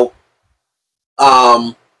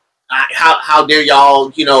 how dare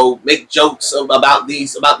y'all, make jokes about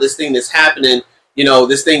this thing that's happening.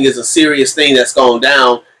 This thing is a serious thing that's going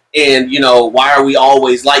down. And, why are we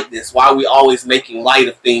always like this? Why are we always making light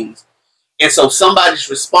of things? And so somebody's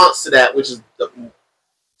response to that, which is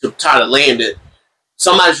to try to land it,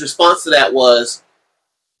 somebody's response to that was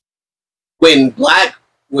when blacks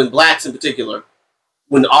in particular,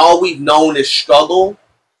 when all we've known is struggle,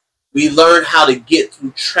 we learn how to get through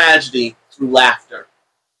tragedy through laughter.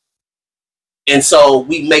 And so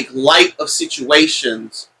we make light of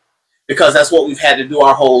situations because that's what we've had to do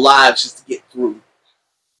our whole lives, just to get through.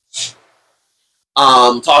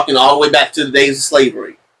 Talking all the way back to the days of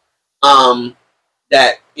slavery,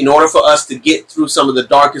 that in order for us to get through some of the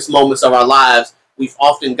darkest moments of our lives, we've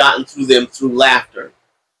often gotten through them through laughter.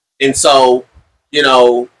 And so,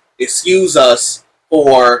 excuse us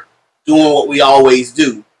for doing what we always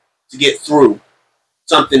do to get through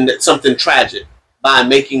something tragic by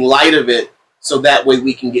making light of it so that way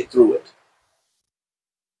we can get through it.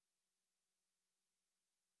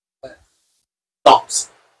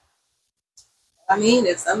 Thoughts? I mean,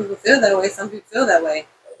 if some people feel that way, some people feel that way.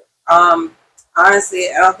 Honestly,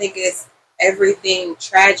 I don't think it's everything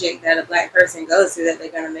tragic that a black person goes through that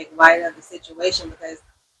they're going to make light of the situation, because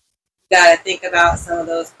you got to think about some of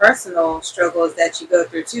those personal struggles that you go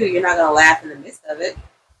through too. You're not going to laugh in the midst of it.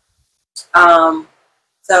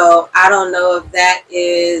 So I don't know if that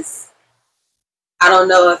is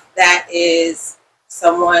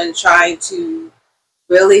someone trying to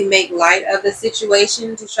really make light of the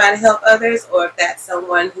situation to try to help others, or if that's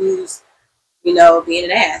someone who's, being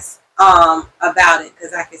an ass about it,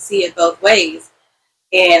 because I can see it both ways.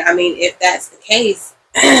 And I mean, if that's the case,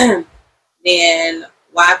 then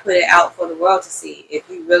why put it out for the world to see? If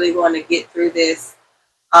you really want to get through this,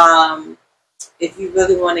 then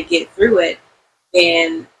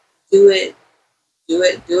do it.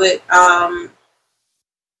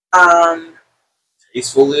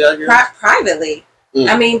 Tastefully, I guess. Privately.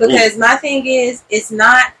 I mean, because my thing is, it's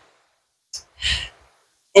not,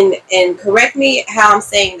 and correct me how I'm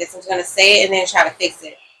saying this. I'm going to say it and then try to fix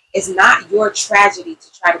it. It's not your tragedy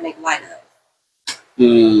to try to make light of.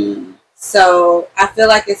 So I feel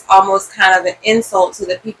like it's almost kind of an insult to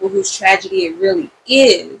the people whose tragedy it really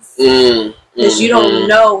is, because you don't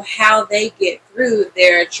know how they get through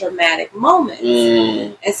their traumatic moments.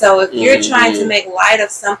 And so if you're trying to make light of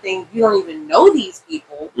something, you don't even know these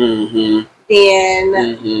people,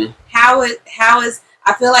 then how is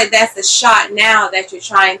I feel like that's the shot now that you're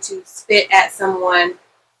trying to spit at someone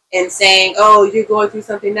and saying, oh, you're going through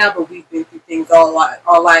something now, but we've been through things all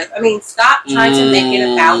life. I mean, stop trying to make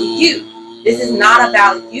it about you. This is not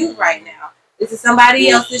about you right now. This is somebody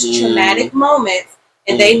else's traumatic moments,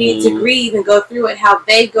 and they need to grieve and go through it how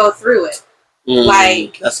they go through it.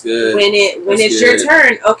 Like, that's good. When it's your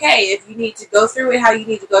turn, okay, if you need to go through it how you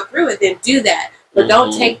need to go through it, then do that. But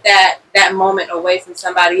don't take that moment away from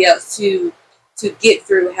somebody else to get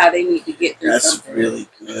through how they need to get through something. Really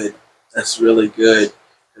good. That's really good.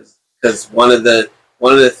 Because one of the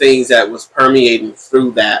things that was permeating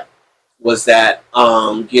through that was that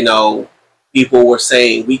people were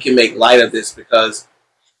saying we can make light of this because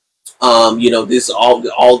this all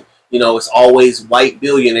it's always white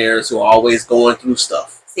billionaires who are always going through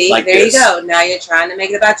stuff. See, like there this. You go. Now you're trying to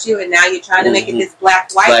make it about you, and now you're trying to make it this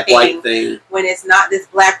black-white thing when it's not this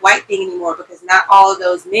black-white thing anymore, because not all of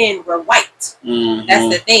those men were white. That's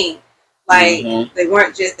the thing. Like, they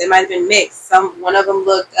weren't just, they might have been mixed. One of them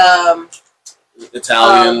looked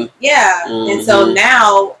Italian. And so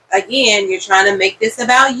now, again, you're trying to make this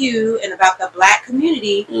about you and about the black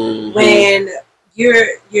community when you're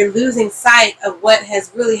losing sight of what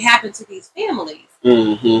has really happened to these families.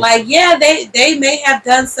 Like, yeah, they may have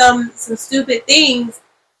done some stupid things,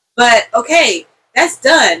 but okay, that's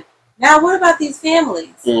done. Now what about these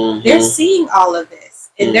families? They're seeing all of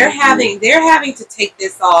this, and they're having to take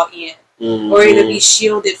this all in or to be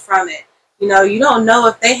shielded from it. You don't know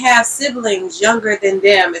if they have siblings younger than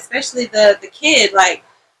them, especially the kid. Like,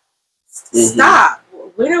 stop.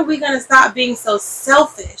 When are we going to stop being so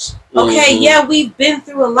selfish? Okay, yeah, we've been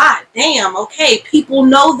through a lot. Damn, okay, people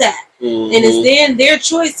know that. And it's then their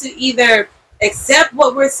choice to either accept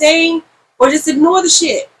what we're saying or just ignore the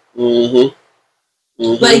shit.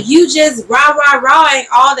 But you just rah-ing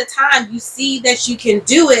all the time. You see that you can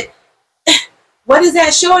do it. What is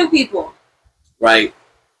that showing people? Right.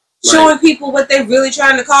 Showing people what they're really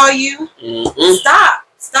trying to call you?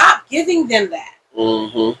 Stop giving them that.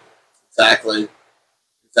 Exactly.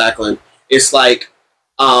 It's like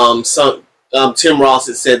some Tim Ross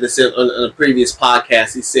had said this on a previous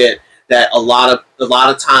podcast. He said that a lot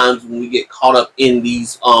of times when we get caught up in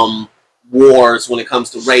these wars, when it comes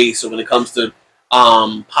to race or when it comes to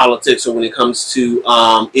politics or when it comes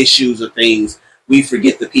to issues or things, we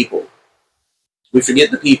forget the people. We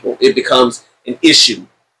forget the people. It becomes an issue,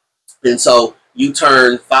 and so you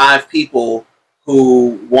turn 5 people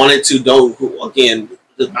who wanted to go. Who again,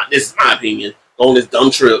 this is my opinion. Go on this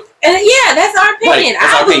dumb trip. And yeah, that's our opinion. Right,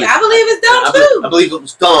 I believe it's dumb too. I believe it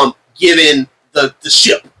was dumb given the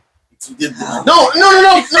ship. No.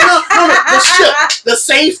 The ship, the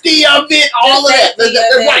safety of it, all of that.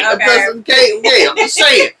 Right. Okay. I'm just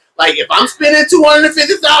saying. Like, if I'm spending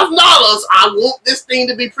 $250,000, I want this thing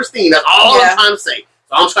to be pristine. That's all I'm trying to say.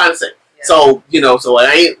 Yeah. So, so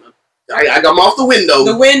I got them off the window.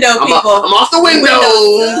 The window, people. I'm off the window.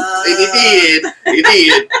 It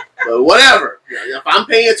did. But whatever. If I'm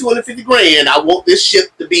paying $250,000, I want this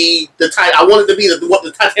ship to be I want it to be what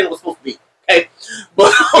the Titanic was supposed to be. Okay,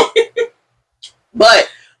 but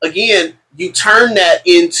again, you turn that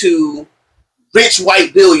into rich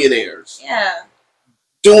white billionaires. Yeah.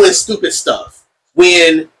 Doing stupid stuff.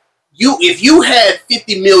 When if you had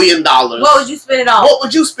 $50 million, what would you spend it on? What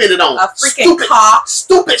would you spend it on? A freaking car.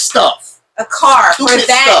 Stupid stuff. A car for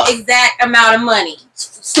that exact amount of money.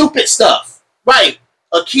 Stupid stuff. Right.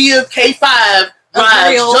 A Kia K5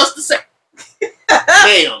 drives just the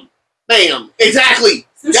same. Bam. Exactly.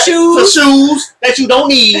 Some shoes that you don't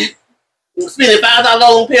need. I'm spending $5,000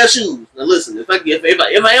 on a pair of shoes. Now listen, if I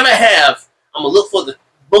ever have, I'm gonna look for the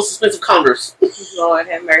most expensive Converse. Lord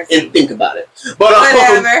have mercy. And think about it. But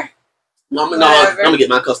whatever. I'm gonna get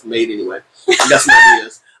mine custom made anyway. I got some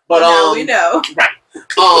ideas. But we know.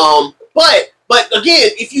 Right. But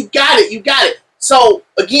again, if you got it, you got it. So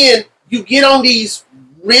again, you get on these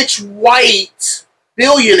rich white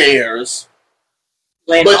billionaires,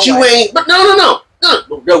 but you ain't. But no.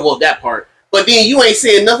 Well, that part. But then you ain't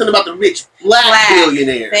saying nothing about the rich black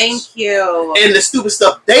billionaires. Thank you. And the stupid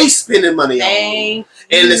stuff they spending money on.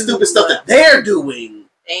 And the stupid stuff that they're doing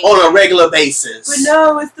on a regular basis. But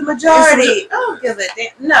no, it's the majority. Oh, give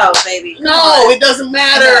it. No, baby. No, it doesn't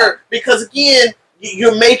matter. Because again,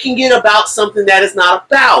 you're making it about something that it's not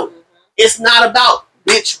about. Mm-hmm. It's not about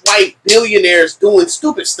rich white billionaires doing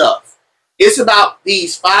stupid stuff. It's about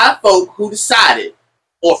these 5 folk who decided,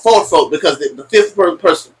 or 4 folk, because the fifth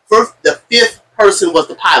person was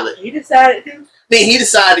the pilot. He decided to. He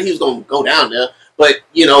decided he was going to go down there, but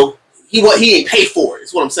he didn't pay for it.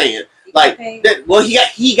 Is what I'm saying.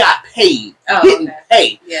 He got paid. Oh, didn't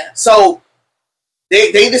pay. Yeah. So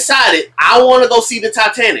they decided, I want to go see the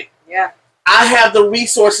Titanic. Yeah. I have the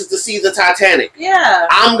resources to see the Titanic. Yeah.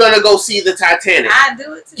 I'm gonna go see the Titanic. I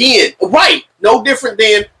do it too. Again, right? No different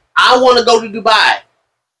than I want to go to Dubai.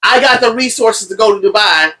 I got the resources to go to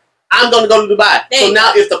Dubai. I'm going to go to Dubai. So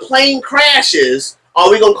now if the plane crashes, are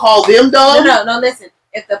we going to call them dumb? No, listen.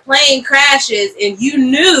 If the plane crashes and you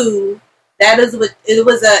knew that it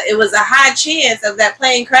was a high chance of that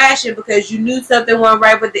plane crashing because you knew something wasn't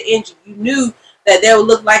right with the engine. You knew that there would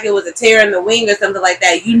look like it was a tear in the wing or something like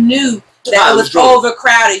that. You knew that it was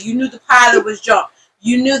overcrowded. You knew the pilot was drunk.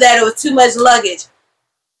 You knew that it was too much luggage.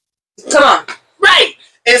 Come on. Right.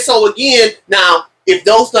 And so again, now, if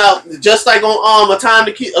those just like on A Time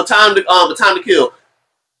to Kill,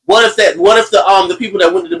 what if the people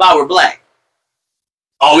that went to Dubai were black?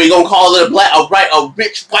 Are we gonna call it a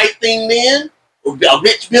rich white thing then? A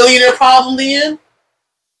rich billionaire problem then?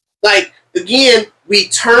 Like, again, we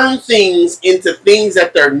turn things into things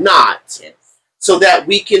that they're not, yes, so that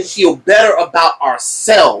we can feel better about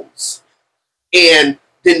ourselves and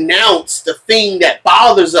denounce the thing that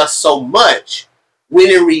bothers us so much,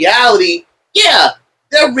 when in reality, yeah,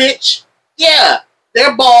 they're rich. Yeah,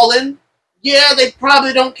 they're balling. Yeah, they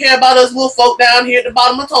probably don't care about us little folk down here at the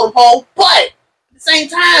bottom of the totem pole. But at the same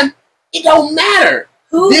time, it don't matter.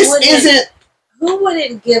 Who would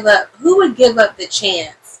give up the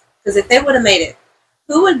chance? Because if they would have made it,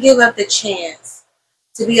 who would give up the chance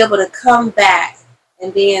to be able to come back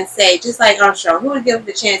and then say, just like Armstrong, who would give up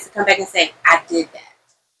the chance to come back and say, I did that?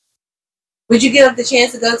 Would you give up the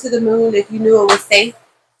chance to go to the moon if you knew it was safe?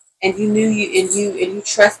 And you knew you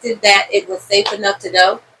trusted that it was safe enough to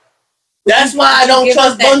go? That's why I don't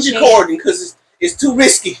trust bungee cording, because it's too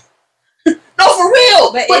risky. No, for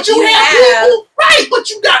real. But you have people, right?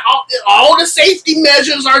 But you got all the safety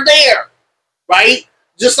measures are there, right?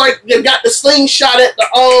 Just like you got the slingshot at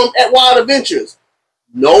Wild Adventures.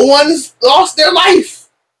 No one's lost their life.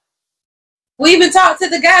 We even talked to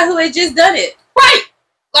the guy who had just done it. Right.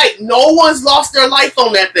 Like, no one's lost their life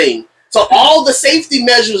on that thing. So all the safety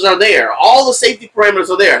measures are there. All the safety parameters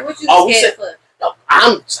are there. What you scared for?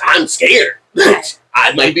 I'm scared. Right.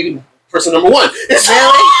 I might be person number one.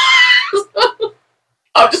 Really?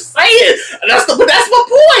 I'm just saying. But that's my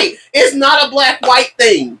point. It's not a black-white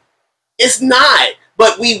thing. It's not.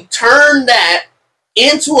 But we turn that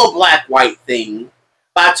into a black-white thing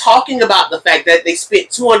by talking about the fact that they spent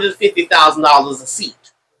 $250,000 a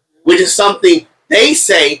seat, which is something they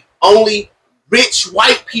say only rich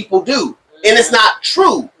white people do. And it's not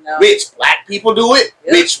true. No. Rich black people do it.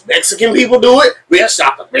 Yep. Rich Mexican people do it. Rich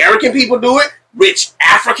South American people do it. Rich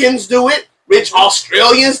Africans do it. Rich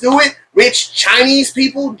Australians do it. Rich Chinese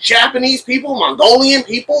people, Japanese people, Mongolian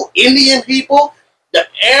people, Indian people, the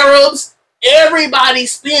Arabs. Everybody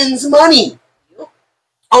spends money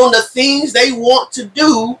on the things they want to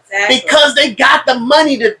do because they got the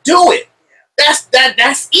money to do it. That's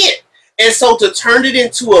it. And so to turn it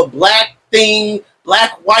into a black thing,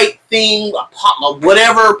 black-white thing,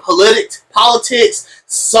 whatever, politics,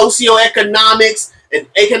 socioeconomics, an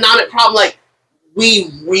economic problem, like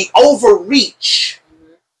we overreach.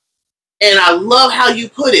 And I love how you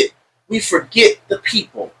put it. We forget the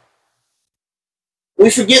people. We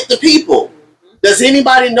forget the people. Does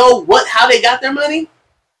anybody know how they got their money?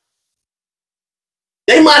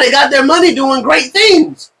 They might have got their money doing great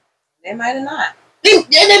things. They might have not. They might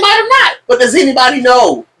have not. But does anybody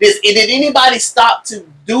know? Did anybody stop to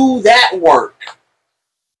do that work?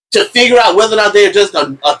 To figure out whether or not they're just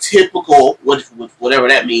a typical, whatever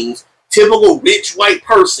that means, typical rich white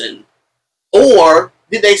person? Or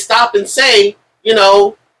did they stop and say,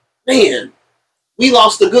 man, we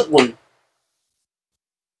lost a good one?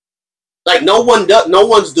 Like no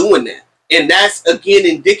one's doing that. And that's again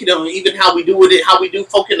indicative of even how we do it, how we do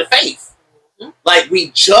folk in the faith. Like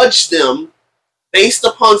we judge them based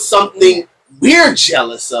upon something we're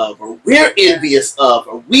jealous of, or we're envious of,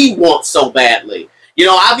 or we want so badly.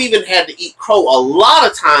 I've even had to eat crow a lot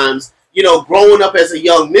of times, growing up as a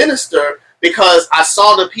young minister, because I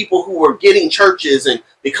saw the people who were getting churches and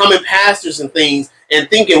becoming pastors and things and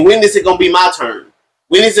thinking, when is it going to be my turn?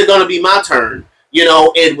 When is it going to be my turn?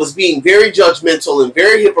 And was being very judgmental and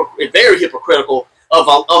very hypocritical of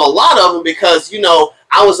a lot of them because,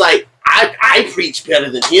 I was like, I preach better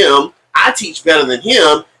than him. I teach better than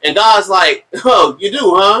him. And God's like, oh, you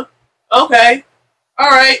do, huh? Okay. All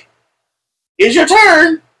right. It's your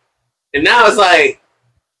turn. And now it's like,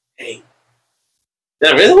 hey,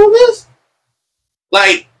 did I really want this?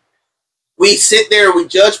 Like, we sit there and we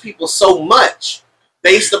judge people so much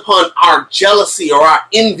based upon our jealousy or our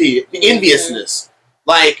enviousness.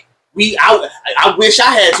 Like, I wish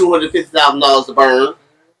I had $250,000 to burn.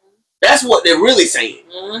 That's what they're really saying.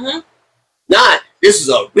 Not, this is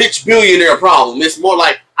a rich billionaire problem. It's more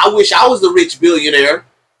like, I wish I was the rich billionaire.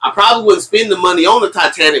 I probably wouldn't spend the money on the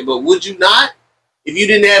Titanic, but would you not? If you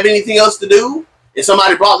didn't have anything else to do, and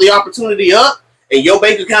somebody brought the opportunity up, and your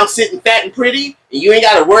bank account's sitting fat and pretty, and you ain't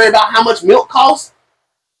got to worry about how much milk costs.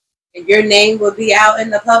 And your name would be out in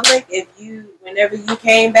the public whenever you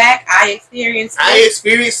came back. I experienced such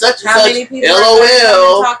and such. How many people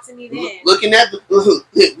LOL. Talk to me then? Looking at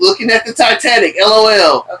the Titanic.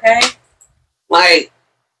 LOL. Okay. Like,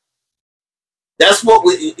 that's what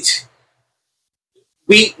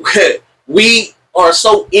we are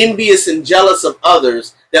so envious and jealous of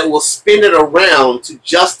others that we'll spin it around to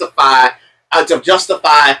justify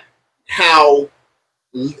how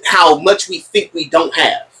much we think we don't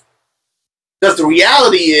have. Because the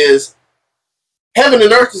reality is, heaven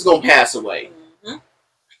and earth is going to pass away.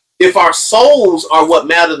 If our souls are what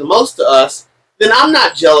matter the most to us, then I'm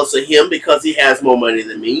not jealous of him because he has more money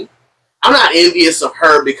than me. I'm not envious of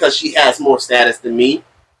her because she has more status than me.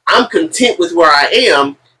 I'm content with where I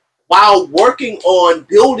am while working on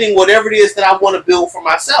building whatever it is that I want to build for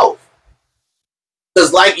myself.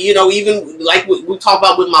 Because even like we talk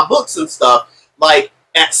about with my books and stuff, like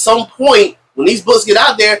at some point when these books get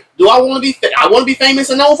out there, do I want to be famous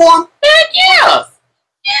and known for them? Heck yeah.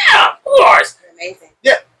 Yeah, of course. Amazing.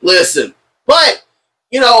 Yeah, listen. But,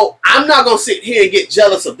 I'm not going to sit here and get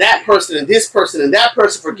jealous of that person and this person and that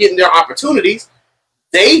person for getting their opportunities.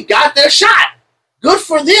 They got their shot. Good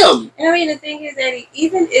for them. And I mean, the thing is that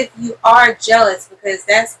even if you are jealous, because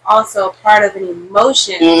that's also part of an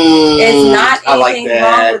emotion, it's not anything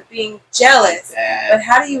wrong with being jealous. But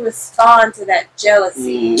how do you respond to that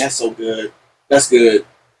jealousy? That's so good. That's good.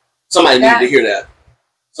 Somebody needed to hear that.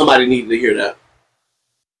 Somebody needed to hear that.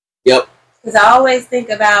 Yep. Because I always think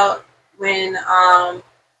about when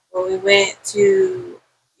we went to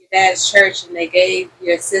your dad's church and they gave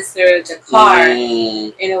your sister the card,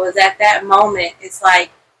 and it was at that moment, it's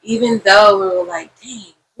like, even though we were like,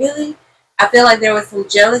 dang, really? I feel like there was some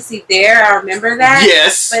jealousy there. I remember that.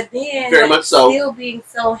 Yes. But then very much so. Still being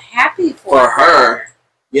so happy for her.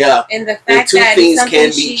 Yeah. And the fact two that things can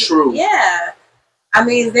be true. Yeah. I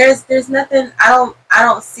mean, there's nothing. I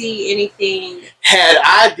don't see anything. Had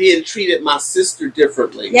I been treated my sister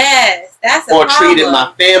differently, yes, that's a or problem. treated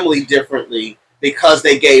my family differently because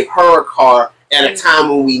they gave her a car at a time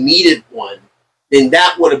when we needed one, then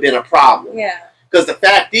that would have been a problem. Yeah. Because the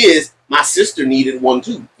fact is, my sister needed one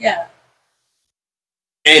too. Yeah.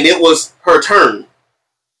 And it was her turn.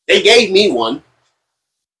 They gave me one,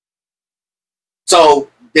 so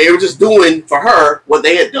they were just doing for her what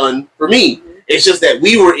they had done for me. Mm-hmm. It's just that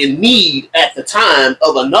we were in need at the time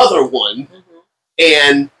of another one,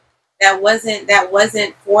 and that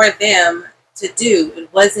wasn't for them to do.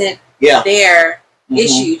 It wasn't their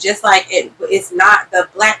issue. Just like it's not the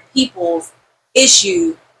black people's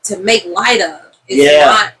issue to make light of.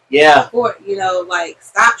 It's not for like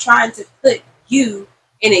stop trying to put you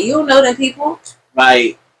in it. You don't know them people,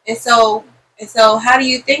 right? And so, how do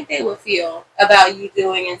you think they would feel about you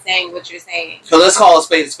doing and saying what you're saying? So let's call a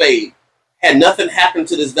spade a spade. Had nothing happened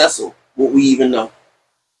to this vessel, would we even know?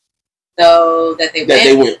 So that they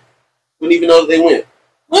went? Wouldn't even know that they went.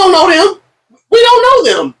 We don't know them. We don't know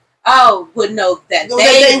them. Oh, would know that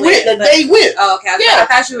they went. They went. Oh, okay. I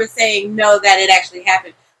thought you were saying no, that it actually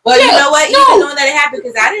happened. Well, you know what? Even knowing that it happened,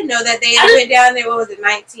 because I didn't know that they went down there. What was it,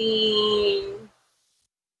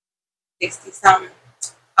 1960 something?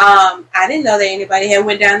 I didn't know that anybody had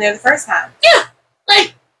went down there the first time. Yeah,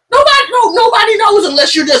 like. Nobody knows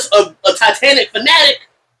unless you're just a Titanic fanatic.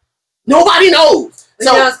 Nobody knows.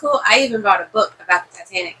 So it's cool. I even bought a book about the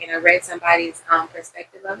Titanic, and I read somebody's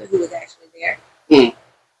perspective of it who was actually there. I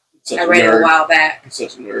read it a while back. You're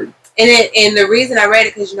such a nerd. And the reason I read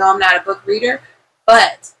it, because I'm not a book reader,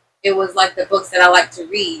 but it was like the books that I like to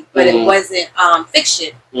read, but it wasn't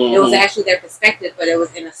fiction. It was actually their perspective, but it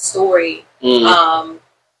was in a story.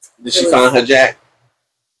 Did she find her jack?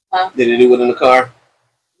 Did they do it in the car?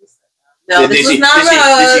 No, this was not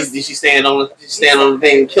Rose. Did she stand on the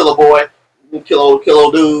thing and kill a boy? Kill old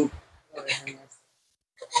dude?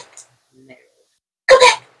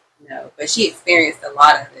 No, but she experienced a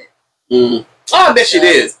lot of it. Oh, I bet she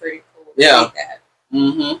did. It's pretty cool. Yeah.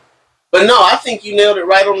 But no, I think you nailed it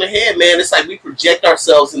right on the head, man. It's like we project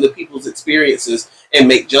ourselves into people's experiences and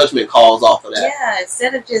make judgment calls off of that. Yeah,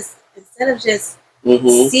 instead of just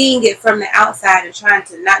seeing it from the outside and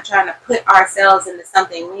not trying to put ourselves into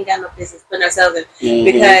something we ain't got no business putting ourselves in,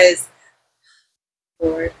 because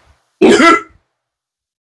Lord.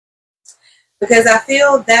 Because I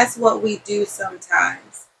feel that's what we do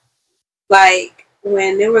sometimes. Like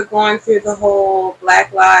when they were going through the whole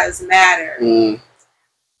Black Lives Matter,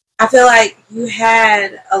 I feel like you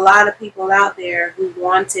had a lot of people out there who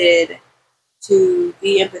wanted to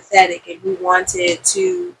be empathetic and who wanted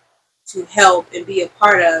to help and be a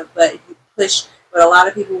part of, but a lot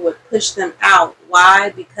of people would push them out.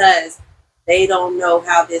 Why? Because they don't know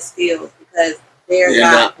how this feels, because they're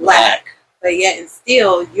not black. But yet and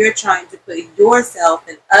still you're trying to put yourself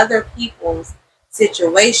in other people's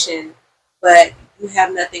situation, but you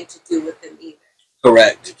have nothing to do with them either.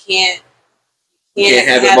 Correct. You can't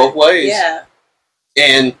have it both ways. Yeah.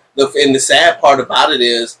 And the sad part about it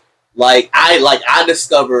is, I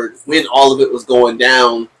discovered when all of it was going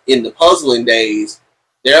down in the puzzling days,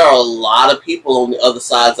 there are a lot of people on the other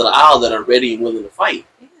sides of the aisle that are ready and willing to fight.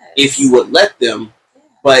 Yes. If you would let them. Yeah.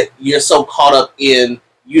 But you're so caught up in,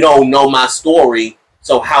 you don't know my story,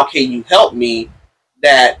 so how can you help me,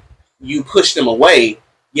 that you push them away,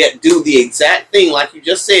 yet do the exact thing, like you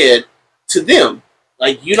just said, to them.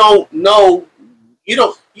 Like, you don't know,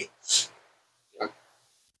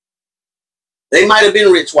 they might have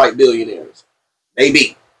been rich white billionaires.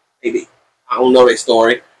 Maybe. I don't know their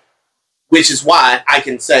story. Which is why I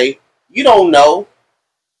can say, you don't know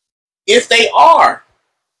if they are.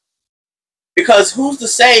 Because who's to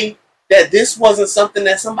say that this wasn't something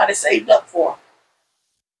that somebody saved up for?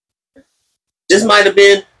 This might have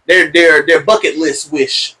been their bucket list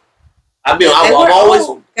wish. I've always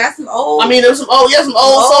got some old. I mean, there's some old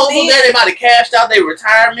souls in there. They might have cashed out their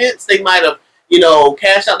retirements. They might have,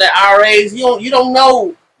 cashed out their IRAs. You don't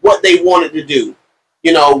know what they wanted to do,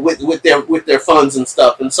 with their funds and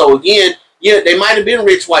stuff. And so again, they might have been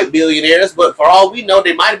rich white billionaires, but for all we know,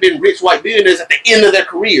 they might have been rich white billionaires at the end of their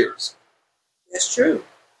careers. That's true.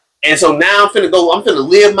 And so now I'm finna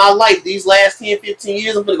live my life these last 10, 15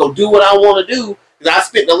 years. I'm finna go do what I want to do, because I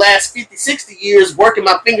spent the last 50, 60 years working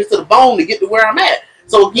my fingers to the bone to get to where I'm at.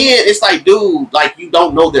 So again, it's like, dude, like, you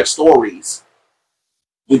don't know their stories.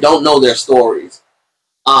 You don't know their stories.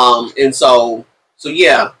 And so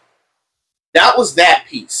yeah, that was that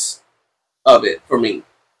piece. of it for me.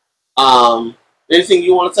 Anything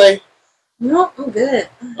you want to say? No, I'm good.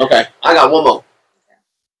 Okay, I got one more. Okay.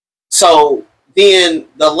 So then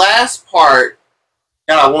the last part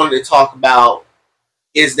that I wanted to talk about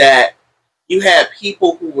is that you had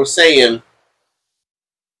people who were saying,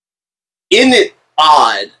 isn't it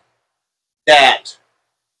odd that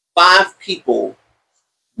 5 people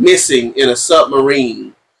missing in a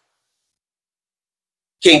submarine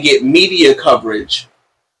can get media coverage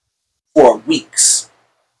for weeks,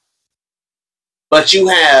 but you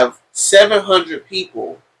have 700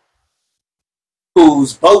 people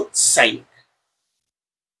whose boats sank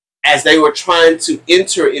as they were trying to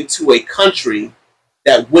enter into a country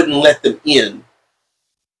that wouldn't let them in,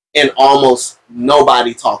 and almost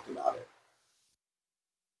nobody talked about it.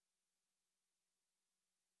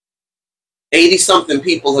 80-something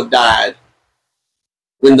people have died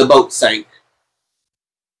when the boat sank.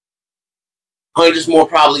 Hundreds more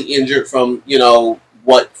probably injured from,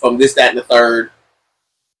 from this, that, and the third.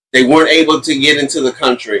 They weren't able to get into the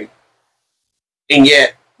country, and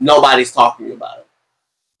yet nobody's talking about it.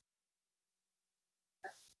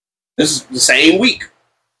 This is the same week.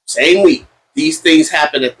 Same week. These things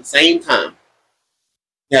happened at the same time.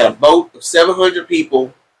 You had a boat of 700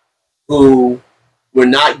 people who were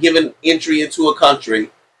not given entry into a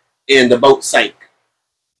country, and the boat sank.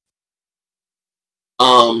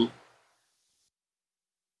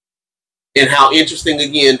 And how interesting,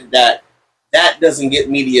 again, that doesn't get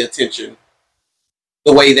media attention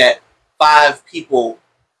the way that 5 people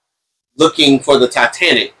looking for the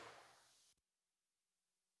Titanic,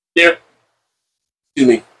 their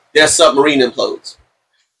submarine implodes.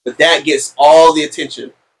 But that gets all the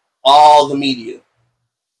attention, all the media,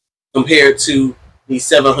 compared to these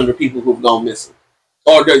 700 people who've gone missing.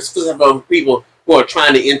 Or there's 700 people who are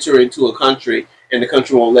trying to enter into a country, and the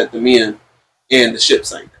country won't let them in, and the ship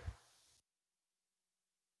sank.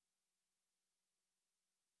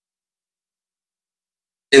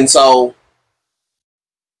 And so,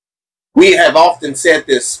 we have often said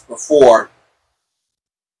this before,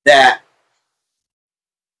 that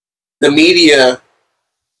the media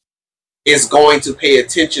is going to pay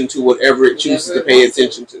attention to whatever it chooses to pay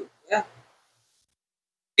attention to. Yeah.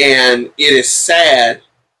 And it is sad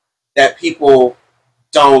that people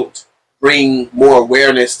don't bring more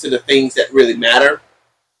awareness to the things that really matter.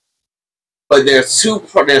 But there's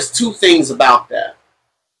two things about that.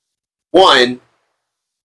 One,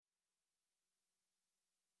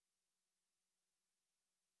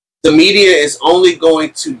 the media is only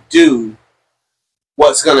going to do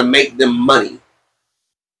what's going to make them money.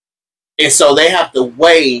 And so they have to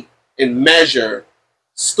weigh and measure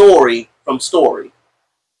story from story.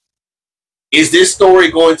 Is this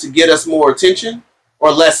story going to get us more attention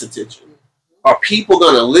or less attention? Are people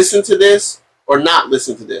going to listen to this or not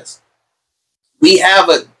listen to this? They have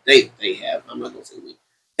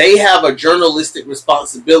a journalistic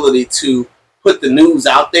responsibility to put the news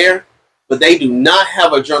out there, but they do not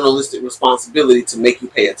have a journalistic responsibility to make you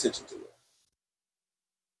pay attention to it.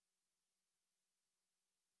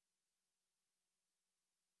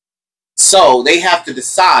 So they have to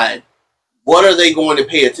decide, what are they going to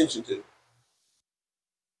pay attention to?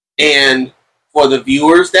 And for the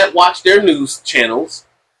viewers that watch their news channels,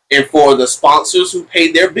 and for the sponsors who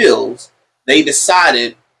paid their bills, they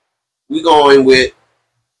decided, we're going with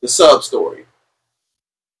the sub story.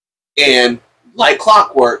 And like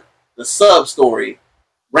clockwork, the sub story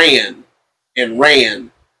ran and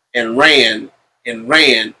ran and ran and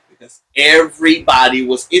ran, because everybody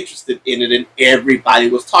was interested in it and everybody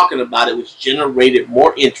was talking about it, which generated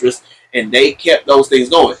more interest, and they kept those things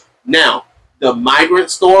going. Now, the migrant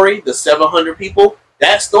story, the 700 people,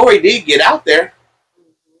 that story did get out there,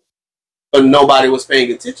 but nobody was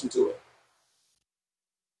paying attention to it.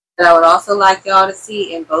 And I would also like y'all to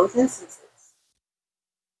see, in both instances,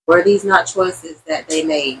 were these not choices that they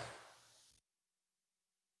made,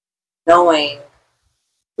 knowing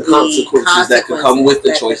the consequences that could come with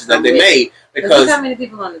the choices that they made? Because look how many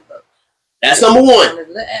people on this boat. That's number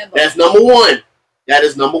one. That's number one. That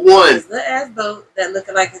is number one. This little ass boat that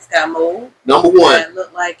looking like it's got mold. Number one. That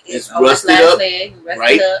look like it's rusted up.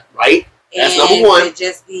 Right. That's number one. It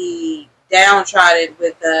just be downtrodden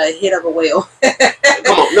with the hit of a whale.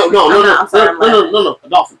 Come on, no. I'm sorry, No. A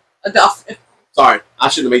dolphin. A dolphin. Sorry, I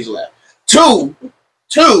shouldn't have made you laugh.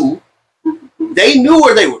 Two. They knew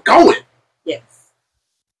where they were going. Yes.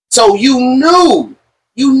 So you knew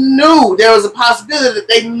there was a possibility that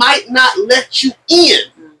they might not let you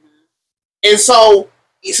in. Mm-hmm. And so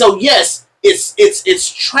yes,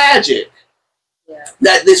 it's tragic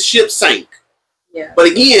that this ship sank. Yeah. But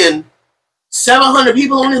again, 700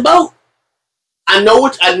 people on this boat. I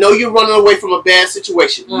know you're running away from a bad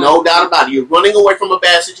situation. No doubt about it. You're running away from a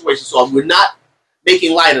bad situation. So we're not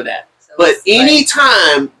making light of that. So but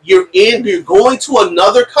anytime you're going to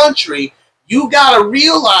another country, you gotta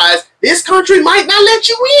realize this country might not let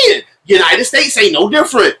you in. United States ain't no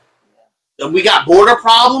different. And we got border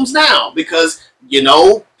problems now because,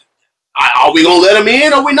 are we gonna let them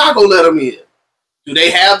in or we not gonna let them in? Do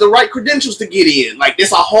they have the right credentials to get in? Like,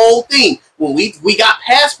 this a whole thing. When we got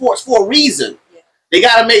passports for a reason. They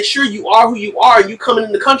got to make sure you are who you are and you coming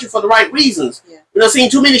in the country for the right reasons. Yeah. I've seen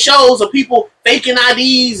too many shows of people faking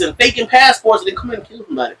IDs and faking passports and they come in and kill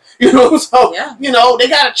somebody. So, they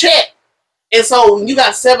got to check. And so when you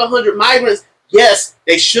got 700 migrants, yes,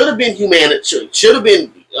 they should have been should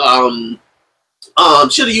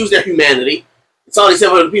have used their humanity. And so these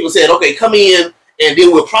 700 people said, okay, come in and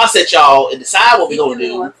then we'll process y'all and decide what we're going to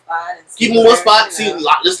do. Keep them in one spot,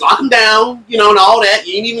 just lock them down, and all that.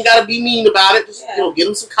 You ain't even got to be mean about it. Just, get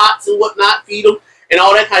them some cots and whatnot, feed them, and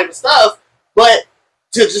all that kind of stuff. But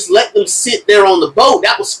to just let them sit there on the boat,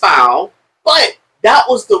 that was foul. But that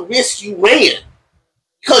was the risk you ran.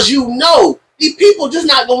 Because these people just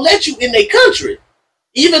not going to let you in their country.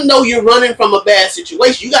 Even though you're running from a bad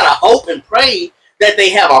situation, you got to hope and pray that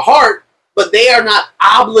they have a heart, but they are not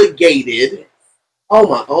obligated.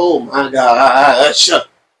 Oh my gosh.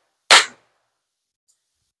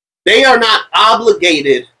 They are not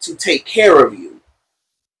obligated to take care of you.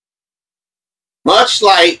 Much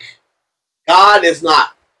like God is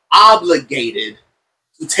not obligated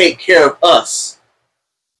to take care of us.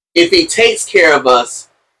 If he takes care of us,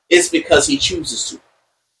 it's because he chooses to.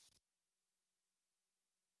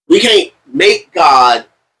 We can't make God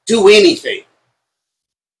do anything.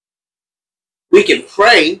 We can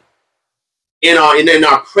pray in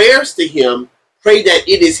our prayers to him, pray that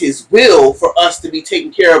it is his will for us to be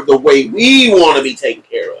taken care of the way we want to be taken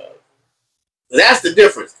care of. That's the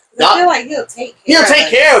difference. I feel like he'll take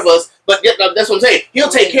care of us, but that's what I'm saying. He'll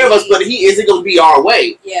take care of us, but he isn't going to be our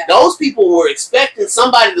way. Yeah. Those people were expecting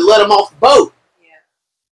somebody to let them off the boat. Yeah.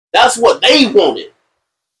 That's what they wanted.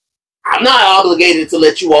 I'm not obligated to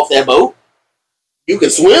let you off that boat. You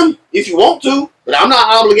can swim if you want to, but I'm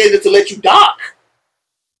not obligated to let you dock.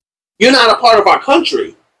 You're not a part of our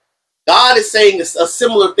country. God is saying a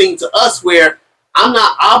similar thing to us where I'm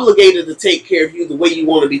not obligated to take care of you the way you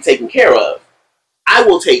want to be taken care of. I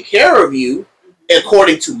will take care of you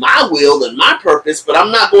according to my will and my purpose, but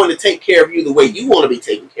I'm not going to take care of you the way you want to be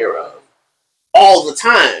taken care of all the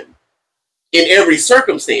time in every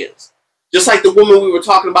circumstance. Just like the woman we were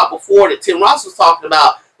talking about before that Tim Ross was talking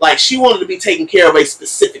about, like she wanted to be taken care of a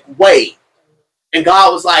specific way. And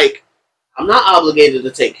God was like, I'm not obligated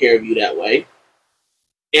to take care of you that way.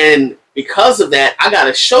 And because of that, I got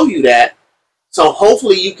to show you that. So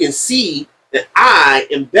hopefully you can see that I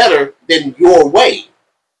am better than your way.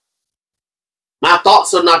 My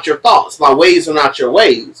thoughts are not your thoughts. My ways are not your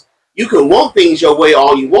ways. You can want things your way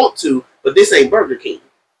all you want to, but this ain't Burger King.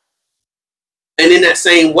 And in that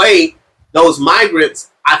same way, those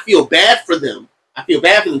migrants, I feel bad for them. I feel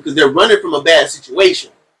bad for them because they're running from a bad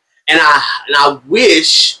situation. And I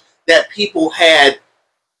wish that people had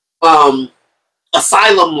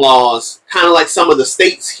asylum laws, kind of like some of the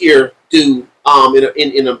states here do in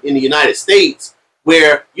the United States,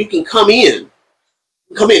 where you can come in,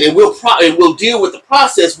 and we'll deal with the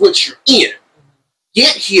process once you're in.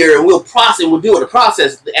 Get here and we'll deal with the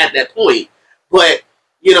process at that point. But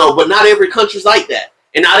but not every country's like that,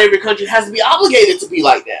 and not every country has to be obligated to be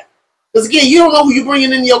like that. Because again, you don't know who you're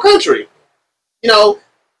bringing into your country. Now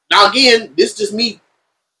again, this is just me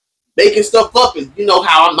making stuff up, and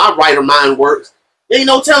how my writer mind works. There ain't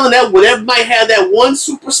no telling that whenever might have that one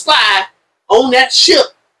super spy on that ship,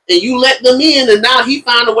 and you let them in, and now he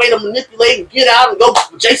found a way to manipulate and get out and go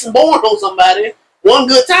Jason Bourne on somebody one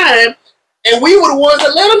good time, and we were the ones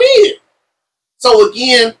that let them in. So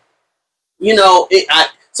again,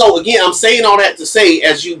 I'm saying all that to say,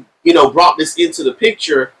 as you brought this into the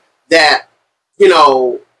picture, that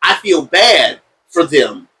I feel bad for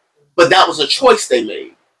them, but that was a choice they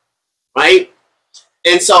made, right?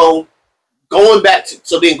 And so going back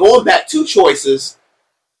to choices,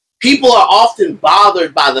 people are often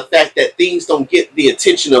bothered by the fact that things don't get the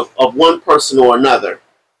attention of one person or another.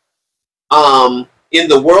 In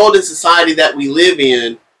the world and society that we live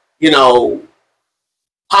in,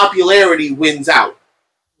 popularity wins out.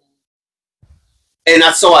 And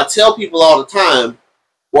so I tell people all the time,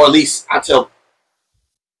 or at least I tell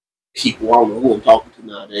people, I don't know who I'm talking to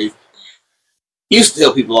nowadays, used to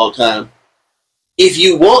tell people all the time, if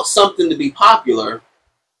you want something to be popular,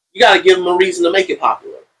 you got to give them a reason to make it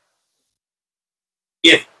popular.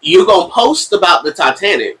 If you're going to post about the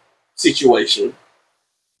Titanic, situation,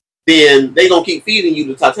 then they're going to keep feeding you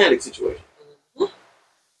the Titanic situation.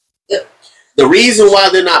 Yep. The reason why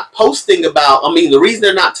they're not posting about, the reason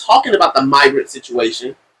they're not talking about the migrant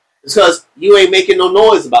situation is because you ain't making no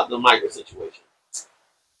noise about the migrant situation.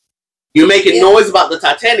 You're making noise about the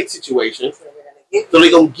Titanic situation, so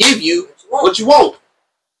they're going to give you what you want.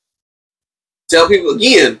 Tell people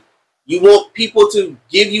again, you want people to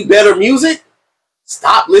give you better music?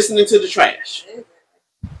 Stop listening to the trash.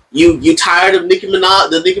 You tired of Nicki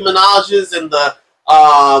Minaj's and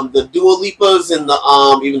the Dua Lipas and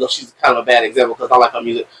the even though she's kind of a bad example because I like her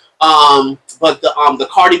music. But the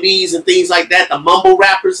Cardi B's and things like that, the mumble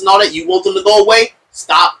rappers and all that, you want them to go away?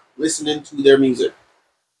 Stop listening to their music.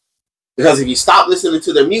 Because if you stop listening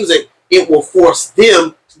to their music, it will force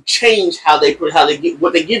them to change how they get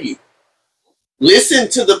what they give you. Listen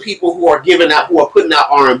to the people who are putting out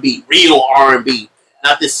R&B, real R&B,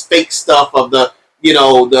 not this fake stuff of the what's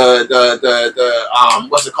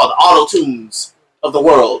it called, the auto-tunes of the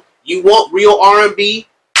world. You want real R&B?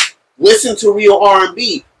 Listen to real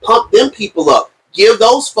R&B. Pump them people up. Give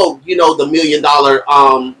those folk, the $1 million, not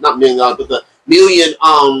 $1 million, but the million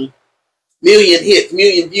hits,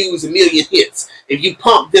 million views, and million hits. If you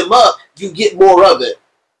pump them up, you get more of it.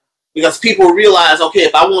 Because people realize, okay,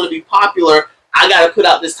 if I want to be popular, I got to put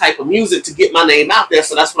out this type of music to get my name out there,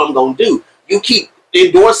 so that's what I'm going to do. You keep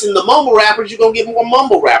endorsing the mumble rappers, you're going to get more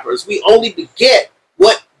mumble rappers. We only beget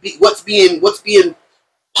what's being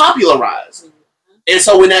popularized. And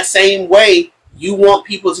so in that same way, you want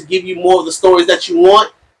people to give you more of the stories that you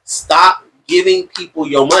want. Stop giving people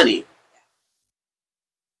your money.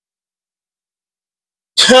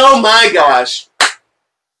 Oh my gosh.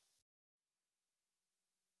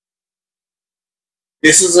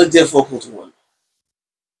 This is a difficult one.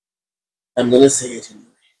 I'm going to say it anyway.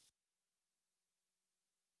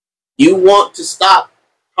 You want to stop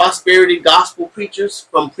prosperity gospel preachers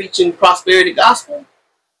from preaching prosperity gospel?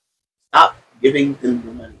 Stop giving them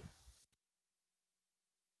the money.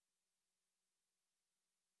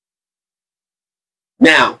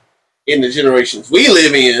 Now, in the generations we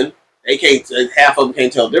live in, half of them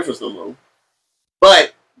can't tell the difference no more.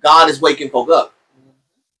 But God is waking folk up.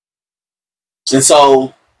 And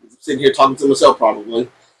so, I'm sitting here talking to myself probably.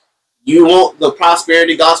 You want the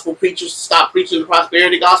prosperity gospel preachers to stop preaching the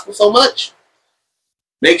prosperity gospel so much?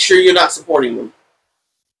 Make sure you're not supporting them.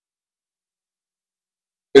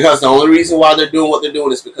 Because the only reason why they're doing what they're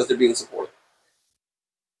doing is because they're being supported.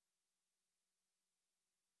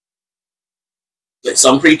 And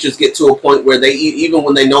some preachers get to a point where they, even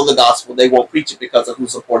when they know the gospel, they won't preach it because of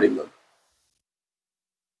who's supporting them.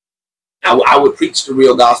 I would preach the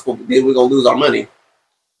real gospel, but then we're going to lose our money.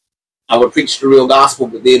 I would preach the real gospel,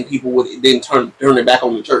 but then people would then turn it back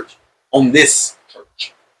on the church, on this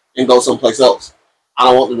church, and go someplace else. I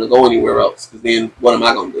don't want them to go anywhere else, because then what am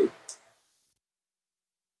I going to do?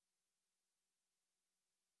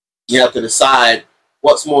 You have to decide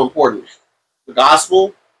what's more important, the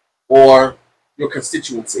gospel or your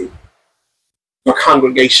constituency, your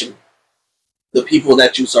congregation, the people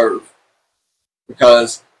that you serve.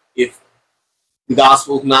 Because if the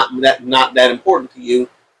gospel is not that important to you,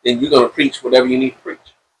 then you're going to preach whatever you need to preach.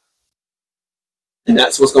 And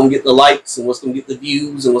that's what's going to get the likes, and what's going to get the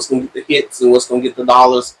views, and what's going to get the hits, and what's going to get the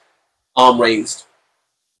dollars raised.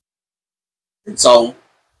 And so,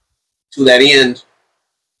 to that end,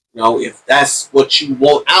 if that's what you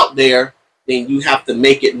want out there, then you have to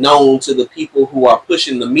make it known to the people who are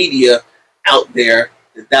pushing the media out there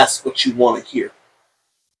that that's what you want to hear.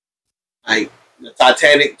 Like, the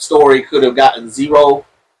Titanic story could have gotten zero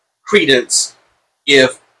credence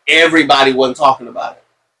if everybody wasn't talking about it.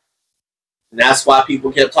 And that's why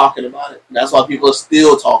people kept talking about it. And that's why people are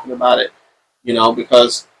still talking about it,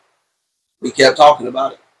 because we kept talking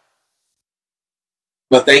about it.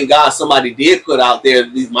 But thank God somebody did put out there,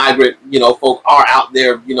 these migrant, folk are out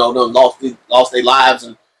there, lost their lives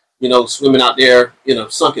and, swimming out there in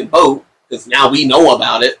a sunken boat, because now we know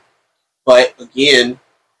about it. But again,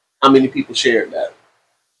 how many people shared that?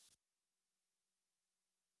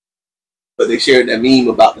 But they shared that meme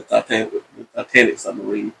about the Titanic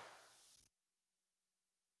submarine.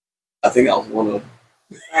 I think I was one of them.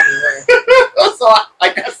 So,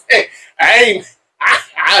 like I said,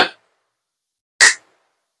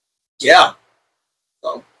 yeah.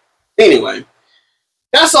 So, anyway,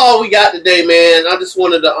 that's all we got today, man. I just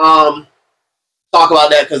wanted to talk about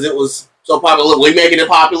that because it was so popular. Look, we're making it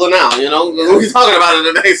popular now, We're talking about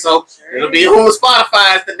it today, so it'll be on the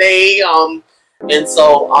Spotify today. And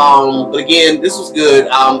so, but again, this was good.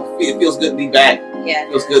 It feels good to be back. Yeah, it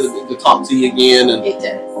feels good to talk to you again. And it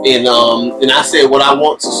does. And I said what I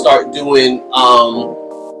want to start doing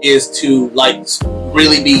is to like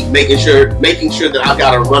really be making sure that I've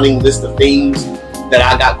got a running list of things that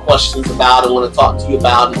I got questions about and want to talk to you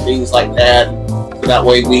about and things like that. So that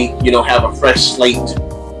way we, have a fresh slate,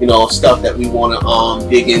 of stuff that we want to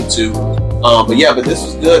dig into. But this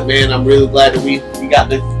was good, man. I'm really glad that we got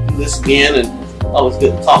to do this again, and it was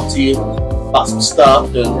good to talk to you about some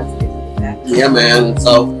stuff. And yeah, man. And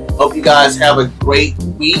so hope you guys have a great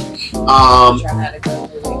week.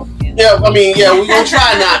 Yeah, we're gonna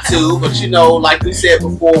try not to, but like we said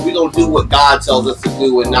before, we're gonna do what God tells us to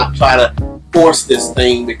do and not try to force this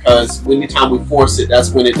thing, because anytime we force it, that's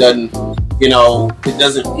when it doesn't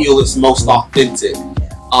feel its most authentic.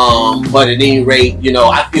 But at any rate,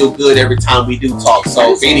 I feel good every time we do talk.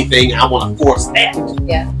 So if anything, I want to force that.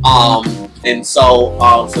 Yeah. And so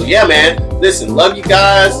yeah, man. Listen, love you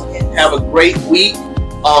guys. Have a great week.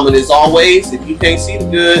 And as always, if you can't see the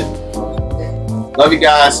good, love you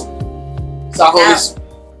guys. So